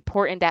 how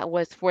important that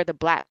was for the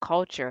black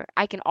culture.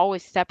 I can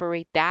always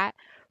separate that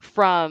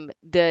from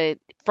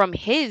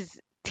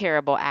his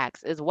terrible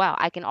acts as well.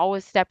 I can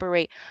always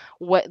separate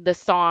what the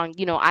song,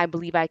 I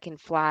Believe I Can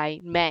Fly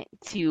meant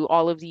to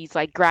all of these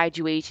like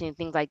graduation and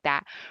things like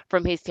that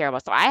from his terrible.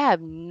 So I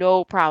have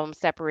no problem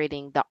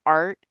separating the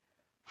art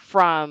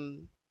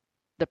from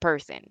the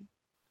person.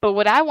 But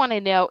what I want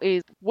to know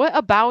is what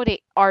about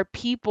it are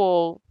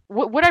people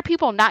what are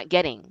people not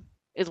getting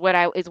is what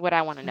I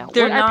want to know. What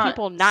They're are not.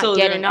 people not So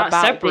they're getting not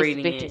about this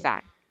separating vicious it.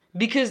 act?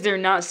 Because they're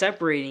not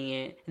separating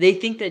it. They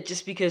think that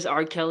just because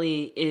R.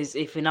 Kelly is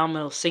a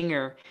phenomenal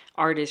singer,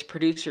 artist,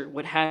 producer,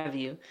 what have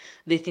you,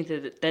 they think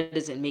that that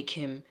doesn't make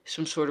him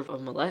some sort of a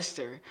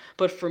molester.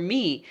 But for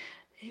me,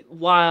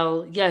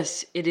 while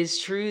yes, it is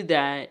true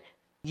that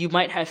you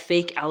might have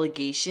fake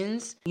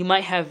allegations, you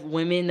might have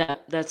women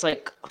that's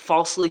like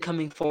falsely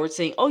coming forward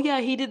saying, "Oh yeah,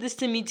 he did this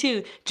to me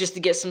too," just to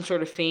get some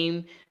sort of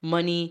fame,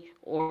 money,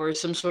 or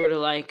some sort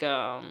of like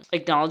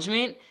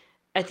acknowledgement.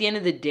 At the end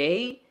of the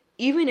day,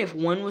 even if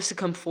one was to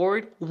come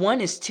forward,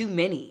 one is too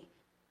many.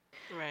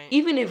 Right.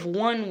 Even if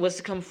one was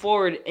to come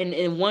forward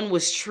and one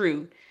was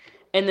true,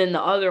 and then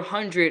the other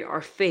 100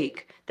 are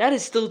fake, that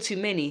is still too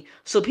many.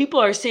 So people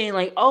are saying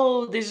like,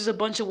 oh, there's just a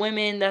bunch of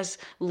women that's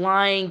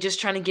lying, just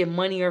trying to get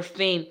money or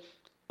fame.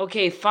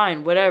 Okay,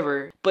 fine,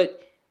 whatever.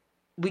 But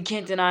we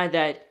can't deny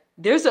that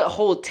there's a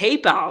whole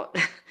tape out.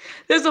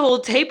 There's a whole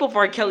tape of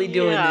R. Kelly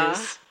doing Yeah.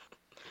 this.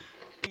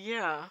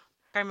 Yeah.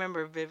 I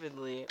remember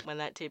vividly when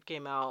that tape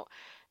came out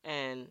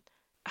and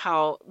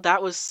how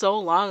that was so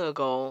long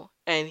ago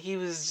and he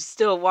was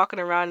still walking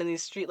around in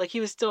these streets, like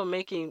he was still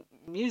making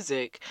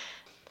music.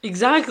 So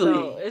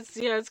Exactly.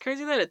 it's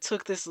crazy that it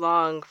took this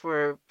long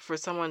for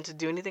someone to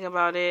do anything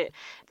about it.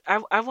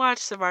 I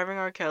watched Surviving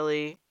R.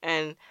 Kelly,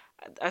 and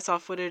I saw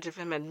footage of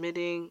him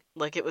admitting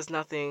like it was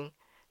nothing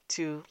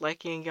to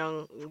liking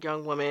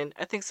young women.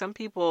 I think some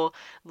people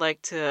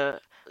like to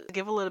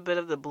give a little bit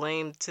of the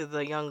blame to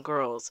the young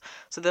girls.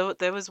 So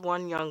there was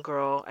one young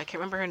girl, I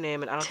can't remember her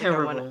name, and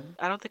Terrible.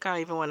 I don't think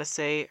I even want to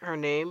say her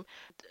name.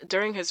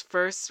 During his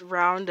first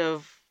round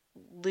of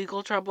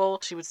legal trouble,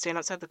 she would stand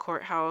outside the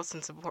courthouse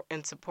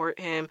and support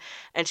him.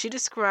 And she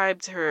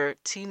described her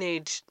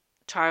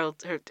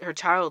her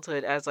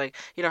childhood as like,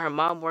 her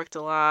mom worked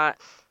a lot.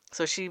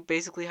 So she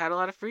basically had a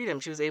lot of freedom.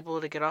 She was able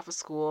to get off of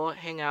school,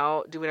 hang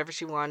out, do whatever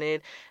she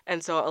wanted.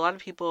 And so a lot of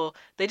people,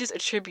 they just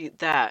attribute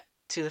that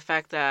to the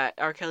fact that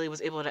R. Kelly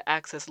was able to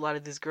access a lot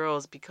of these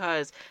girls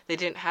because they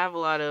didn't have a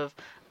lot of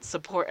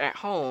support at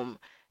home.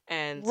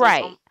 And so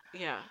Right.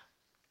 yeah.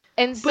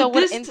 But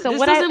this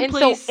doesn't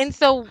place.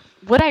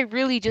 What I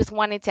really just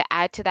wanted to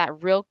add to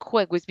that real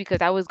quick was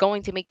because I was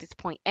going to make this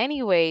point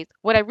anyways.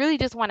 What I really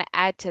just want to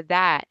add to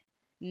that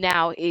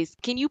now is,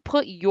 can you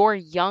put your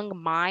young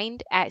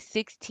mind at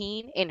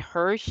 16 in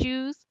her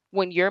shoes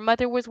when your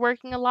mother was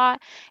working a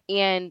lot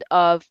and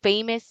a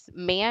famous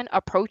man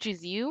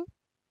approaches you?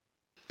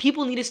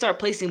 People need to start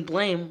placing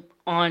blame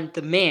on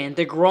the man,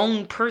 the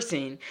grown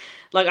person.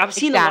 Like, I've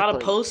seen a lot of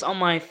Exactly. posts on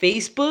my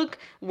Facebook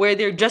where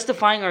they're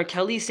justifying R.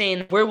 Kelly,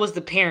 saying, where was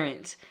the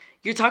parents?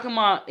 You're talking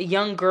about a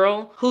young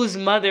girl whose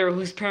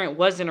parent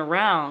wasn't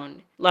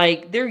around.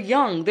 Like, they're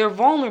young, they're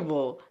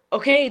vulnerable.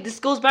 Okay, this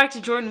goes back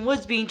to Jordan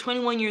Woods being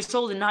 21 years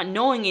old and not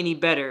knowing any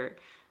better.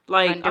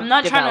 Like, I'm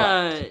not trying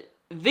Underdeveloped.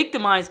 to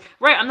victimize,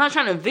 right? I'm not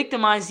trying to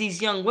victimize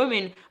these young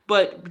women,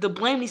 but the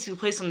blame needs to be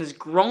placed on this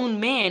grown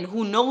man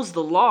who knows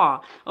the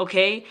law,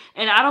 okay?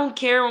 And I don't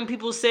care when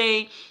people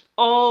say,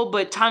 oh,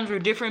 but times were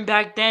different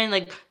back then,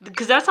 like,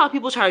 because that's how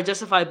people try to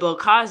justify Bill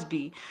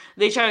Cosby.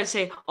 They try to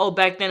say, oh,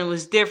 back then it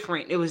was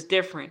different,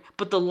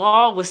 but the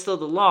law was still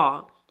the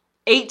law.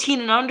 18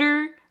 and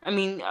under, I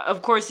mean,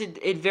 of course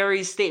it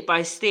varies state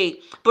by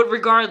state, but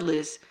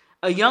regardless,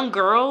 a young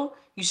girl,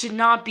 you should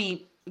not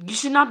be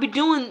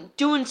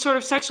doing sort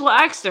of sexual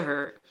acts to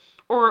her,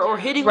 or Yeah.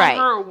 hitting on Right.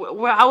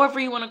 her, however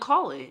you want to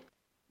call it.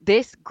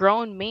 This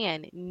grown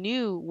man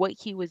knew what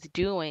he was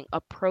doing,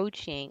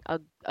 approaching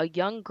a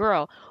young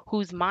girl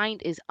whose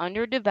mind is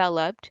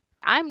underdeveloped.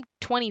 I'm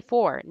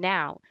 24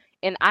 now,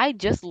 and I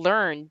just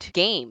learned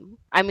game.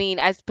 I mean,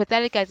 as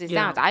pathetic as it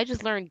Yeah. sounds, I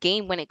just learned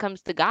game when it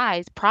comes to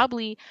guys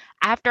probably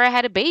after I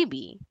had a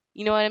baby.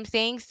 You know what I'm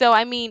saying? So,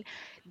 I mean,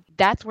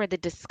 that's where the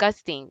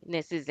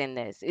disgustingness is in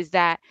this, is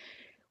that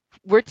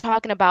we're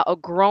talking about a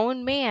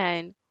grown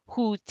man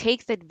who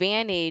takes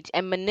advantage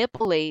and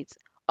manipulates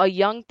a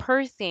young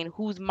person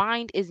whose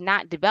mind is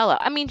not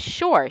developed. I mean,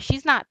 sure,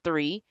 she's not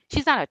 3.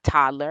 She's not a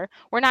toddler.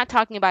 We're not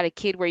talking about a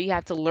kid where you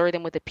have to lure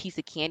them with a piece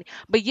of candy.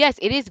 But yes,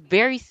 it is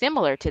very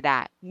similar to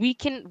that. We It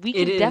can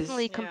is.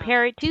 definitely Yeah.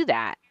 compare it to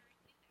that.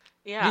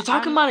 Yeah. You're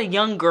talking about a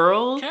young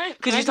girl, Can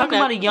because I you're go talking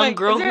about next? a young Like, is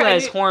girl who there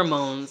has any?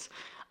 hormones.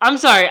 I'm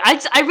sorry,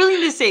 I really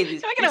need to say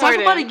this. Can I You're get a word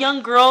talking about a in?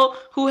 young girl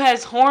who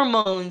has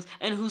hormones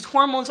and whose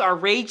hormones are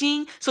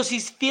raging, so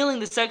she's feeling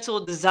the sexual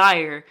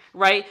desire,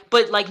 right?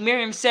 But like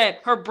Miriam said,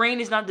 her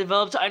brain is not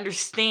developed to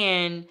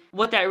understand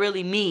what that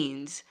really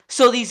means.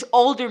 So these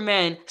older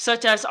men,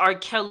 such as R.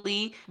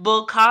 Kelly,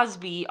 Bill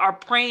Cosby, are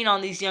preying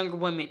on these younger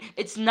women.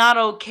 It's not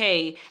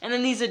okay. And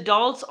then these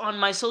adults on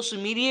my social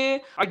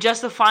media are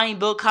justifying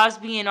Bill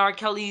Cosby and R.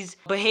 Kelly's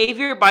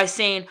behavior by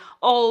saying,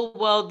 oh,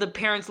 well, the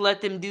parents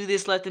let them do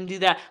this, let them do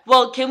that.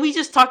 Well, can we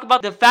just talk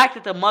about the fact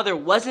that the mother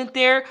wasn't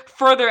there?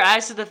 Further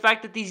adds to the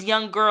fact that these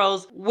young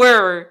girls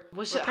We're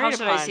how preyed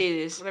should I upon.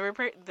 say this? They were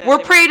prey- that Were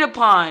they were. preyed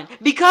upon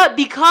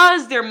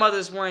because their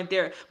mothers weren't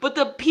there. But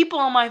the people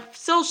on my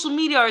social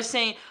media are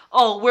saying,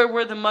 "Oh, where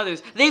were the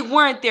mothers? They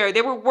weren't there.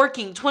 They were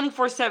working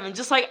 24/7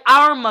 just like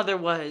our mother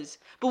was."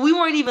 But we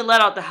weren't even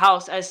let out the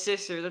house as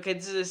sisters. Okay,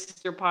 this is a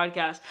sister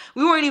podcast.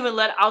 We weren't even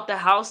let out the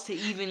house to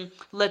even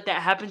let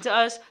that happen to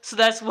us. So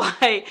that's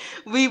why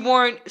we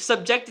weren't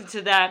subjected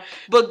to that.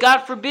 But God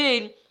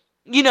forbid,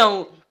 you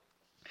know,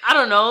 I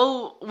don't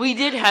know. We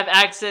did have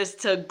access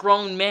to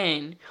grown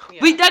men.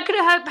 Yeah. That could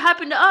have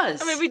happened to I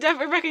mean, us. we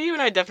definitely, Rebecca, you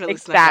and I definitely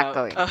snuck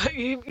out.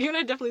 Exactly. You and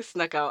I definitely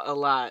snuck out a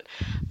lot.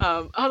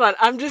 Hold on,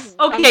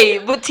 Okay,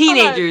 but hold on,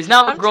 teenagers,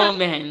 not I'm grown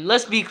men.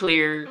 Let's be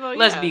clear. well,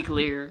 Let's yeah, be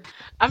clear.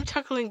 I'm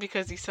chuckling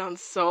because you sound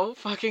so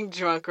fucking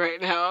drunk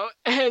right now.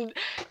 And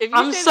if you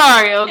I'm say this,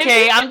 sorry, if you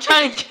okay? I'm say,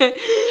 trying to get.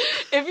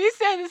 if you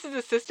say this is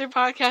a sister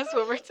podcast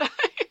one more time,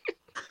 like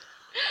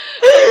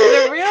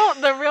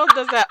the real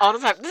does that all the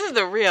time. This is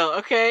the real,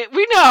 okay?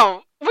 We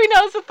know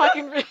it's a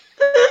fucking real.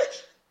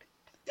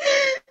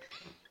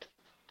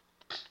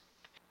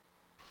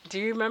 Do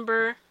you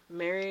remember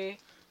Mary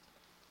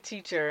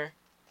Teacher?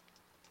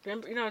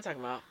 Remember, you know what I'm talking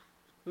about?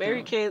 No,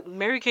 Mary Kay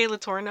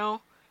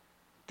Latorno,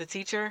 the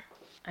teacher.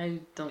 I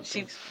don't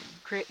She think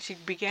so. she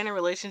began a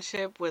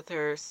relationship with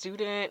her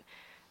student,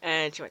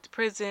 and she went to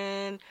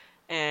prison,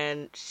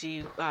 and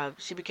she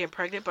became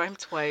pregnant by him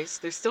twice.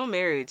 They're still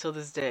married till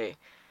this day,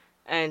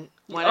 and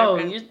whenever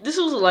Oh, this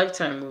was a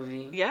Lifetime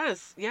movie.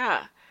 yes,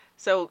 yeah.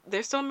 So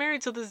they're still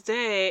married till this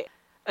day.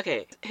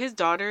 Okay, his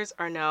daughters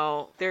are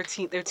now they're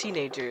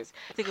teenagers.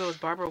 I think it was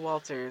Barbara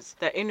Walters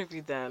that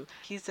interviewed them.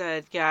 He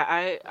said, "Yeah,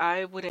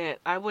 I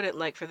wouldn't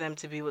like for them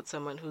to be with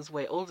someone who's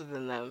way older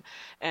than them."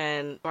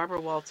 And Barbara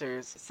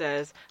Walters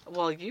says,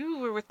 "Well, you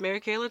were with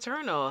Mary Kay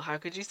Letourneau. How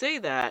could you say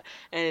that?"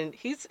 And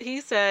he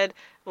said,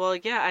 "Well,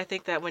 yeah, I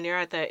think that when you're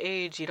at that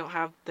age, you don't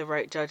have the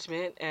right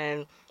judgment,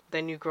 and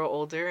then you grow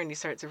older and you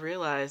start to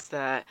realize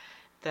that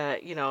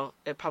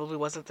it probably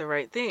wasn't the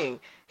right thing."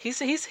 He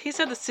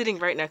said this sitting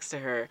right next to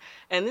her,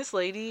 and this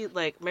lady,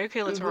 like Mary Kay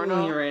I'm Googling it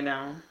Letourneau, right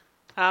now.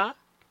 huh?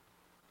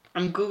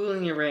 I'm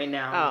Googling it right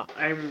now. Oh,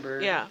 I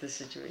remember yeah. the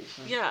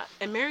situation. Yeah,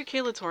 and Mary Kay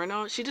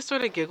Letourneau, she just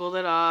sort of giggled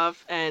it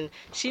off, and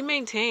she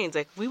maintains,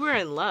 like, we were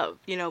in love.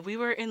 We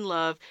were in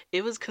love.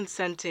 It was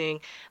consenting.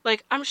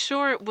 Like, I'm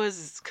sure it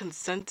was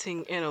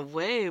consenting in a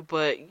way,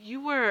 but you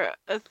were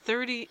a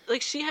 30,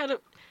 like, He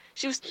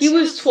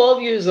was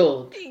 12 years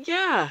old.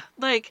 yeah,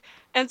 like,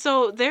 and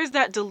so there's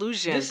that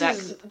delusion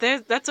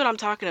that's what I'm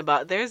talking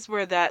about. There's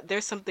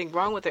something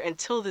wrong with her.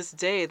 Until this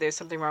day, there's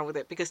something wrong with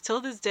it, because till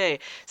this day,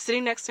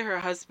 sitting next to her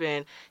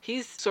husband,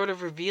 he's sort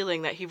of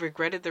revealing that he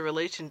regretted the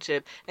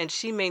relationship, and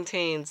she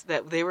maintains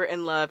that they were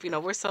in love.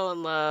 We're so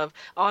in love.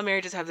 All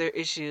marriages have their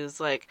issues.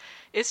 Like,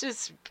 it's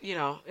just,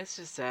 it's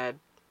just sad.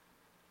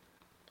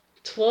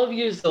 12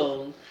 years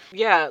old.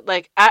 Yeah,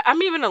 like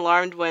I'm even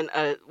alarmed when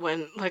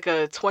like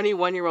a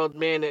 21-year-old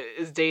man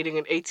is dating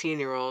an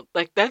 18-year-old.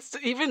 Like that's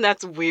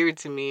weird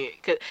to me.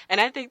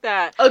 And I think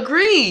that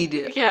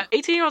Agreed. yeah,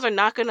 18-year-olds are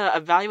not gonna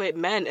evaluate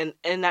men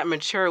in that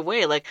mature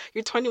way. Like,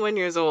 you're 21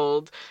 years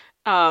old.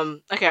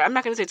 Okay, I'm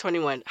not gonna say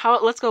 21.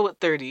 Let's go with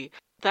 30.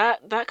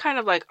 That kind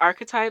of like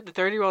archetype, the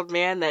 30-year-old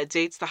man that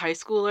dates the high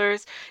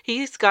schoolers,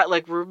 he's got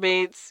like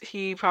roommates.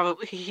 He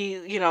probably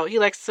he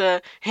likes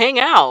to hang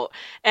out.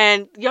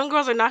 And young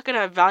girls are not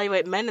gonna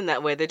evaluate men in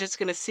that way. They're just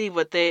gonna see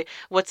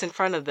what's in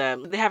front of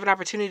them. They have an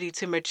opportunity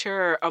to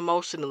mature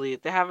emotionally.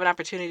 They have an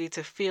opportunity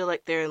to feel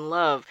like they're in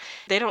love.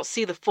 They don't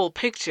see the full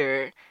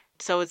picture.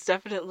 So it's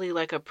definitely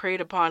like a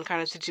preyed upon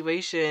kind of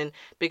situation,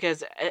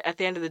 because at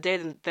the end of the day,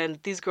 then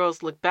these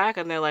girls look back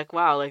and they're like,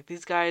 wow, like,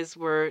 these guys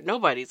were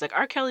nobodies. Like,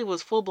 R. Kelly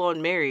was full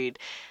blown married.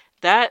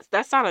 That's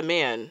not a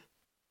man.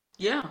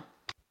 Yeah.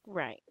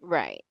 Right,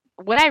 right.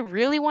 What I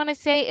really want to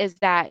say is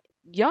that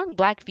young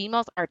black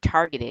females are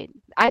targeted.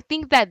 I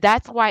think that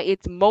that's why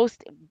it's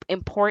most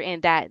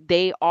important that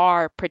they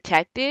are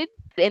protected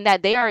and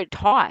that they are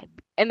taught.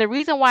 And the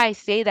reason why I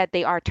say that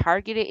they are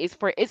targeted is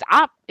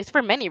it's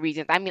for many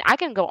reasons. I mean, I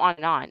can go on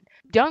and on.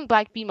 Young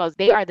black females,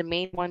 they are the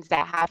main ones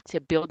that have to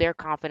build their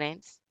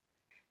confidence.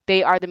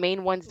 They are the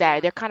main ones that Yeah,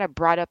 they're kind of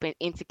brought up in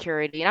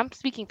insecurity. And I'm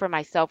speaking for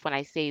myself when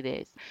I say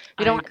this. I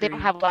They don't agree.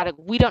 have a lot of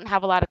we don't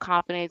have a lot of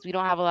confidence. We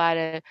don't have a lot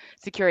of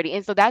security.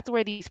 And so that's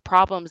where these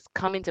problems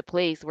come into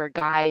place where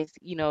guys,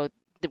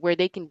 where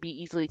they can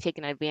be easily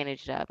taken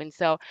advantage of. And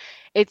so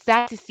it's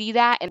sad to see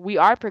that, and we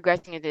are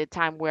progressing into a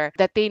time where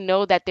that they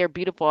know that they're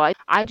beautiful.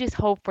 I just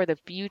hope for the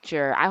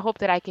future. I hope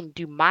that I can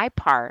do my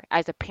part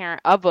as a parent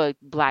of a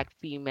black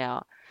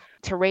female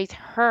to raise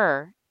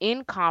her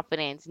in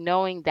confidence,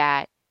 knowing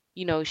that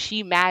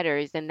she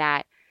matters and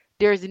that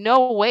there's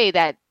no way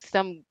that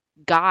some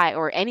guy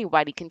or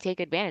anybody can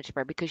take advantage of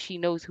her because she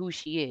knows who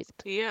she is.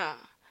 yeah,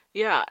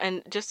 yeah.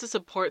 And just to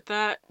support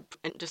that,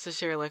 and just to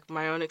share like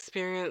my own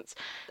experience,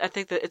 I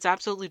think that it's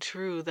absolutely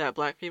true that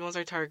black females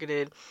are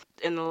targeted.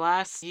 In the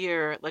last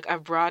year, like,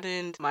 I've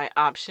broadened my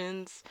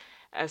options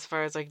as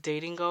far as like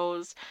dating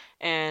goes,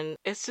 and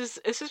it's just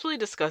really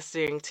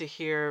disgusting to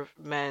hear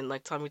men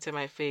like tell me to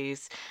my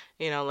face,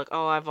 like,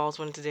 oh, I've always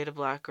wanted to date a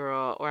black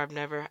girl, or I've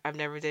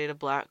never dated a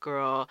black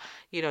girl.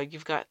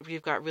 You've got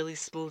really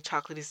smooth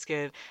chocolatey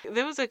skin.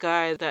 There was a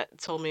guy that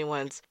told me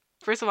once.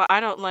 First of all, I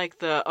don't like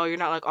the, oh, you're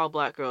not like all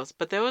black girls.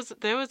 But there was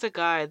a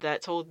guy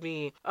that told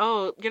me,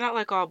 oh, you're not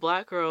like all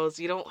black girls.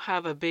 You don't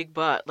have a big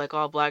butt like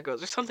all black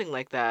girls, or something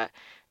like that.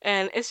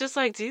 And it's just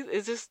like, do you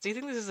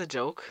think this is a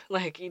joke?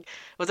 Like,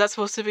 was that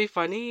supposed to be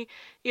funny?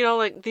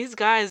 Like, these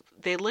guys,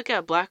 they look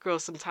at black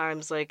girls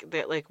sometimes like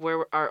that, like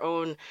we're our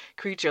own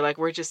creature, like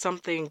we're just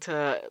something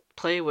to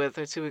play with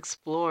or to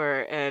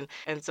explore. And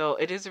so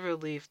it is a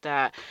relief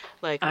that,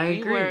 like, I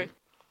we were. agree.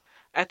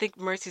 I think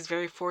Mercy's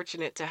very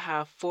fortunate to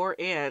have four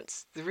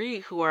aunts,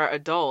 three who are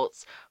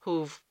adults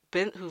who've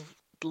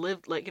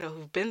lived, like,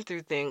 who've been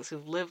through things,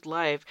 who've lived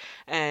life,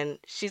 and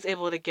she's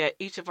able to get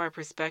each of our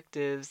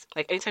perspectives.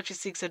 Like, anytime she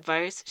seeks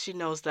advice, she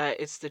knows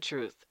that it's the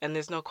truth, and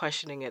there's no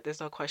questioning it.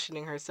 There's no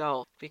questioning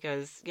herself,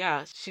 because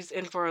yeah, she's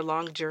in for a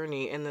long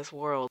journey in this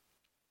world.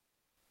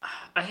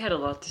 I had a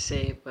lot to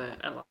say, but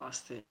I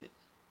lost it.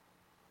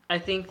 I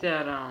think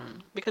that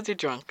Because you're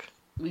drunk.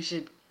 we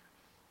should.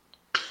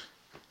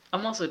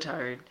 I'm also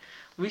tired.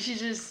 We should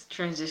just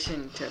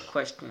transition to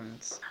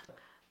questions.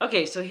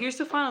 Okay, so here's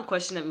the final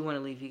question that we want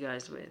to leave you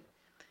guys with.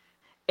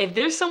 If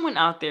there's someone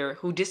out there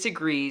who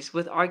disagrees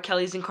with R.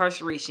 Kelly's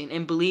incarceration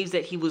and believes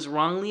that he was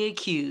wrongly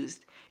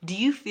accused, do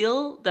you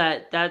feel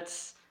that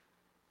that's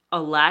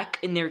a lack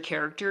in their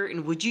character?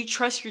 And would you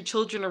trust your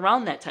children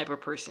around that type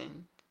of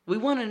person? We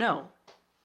want to know.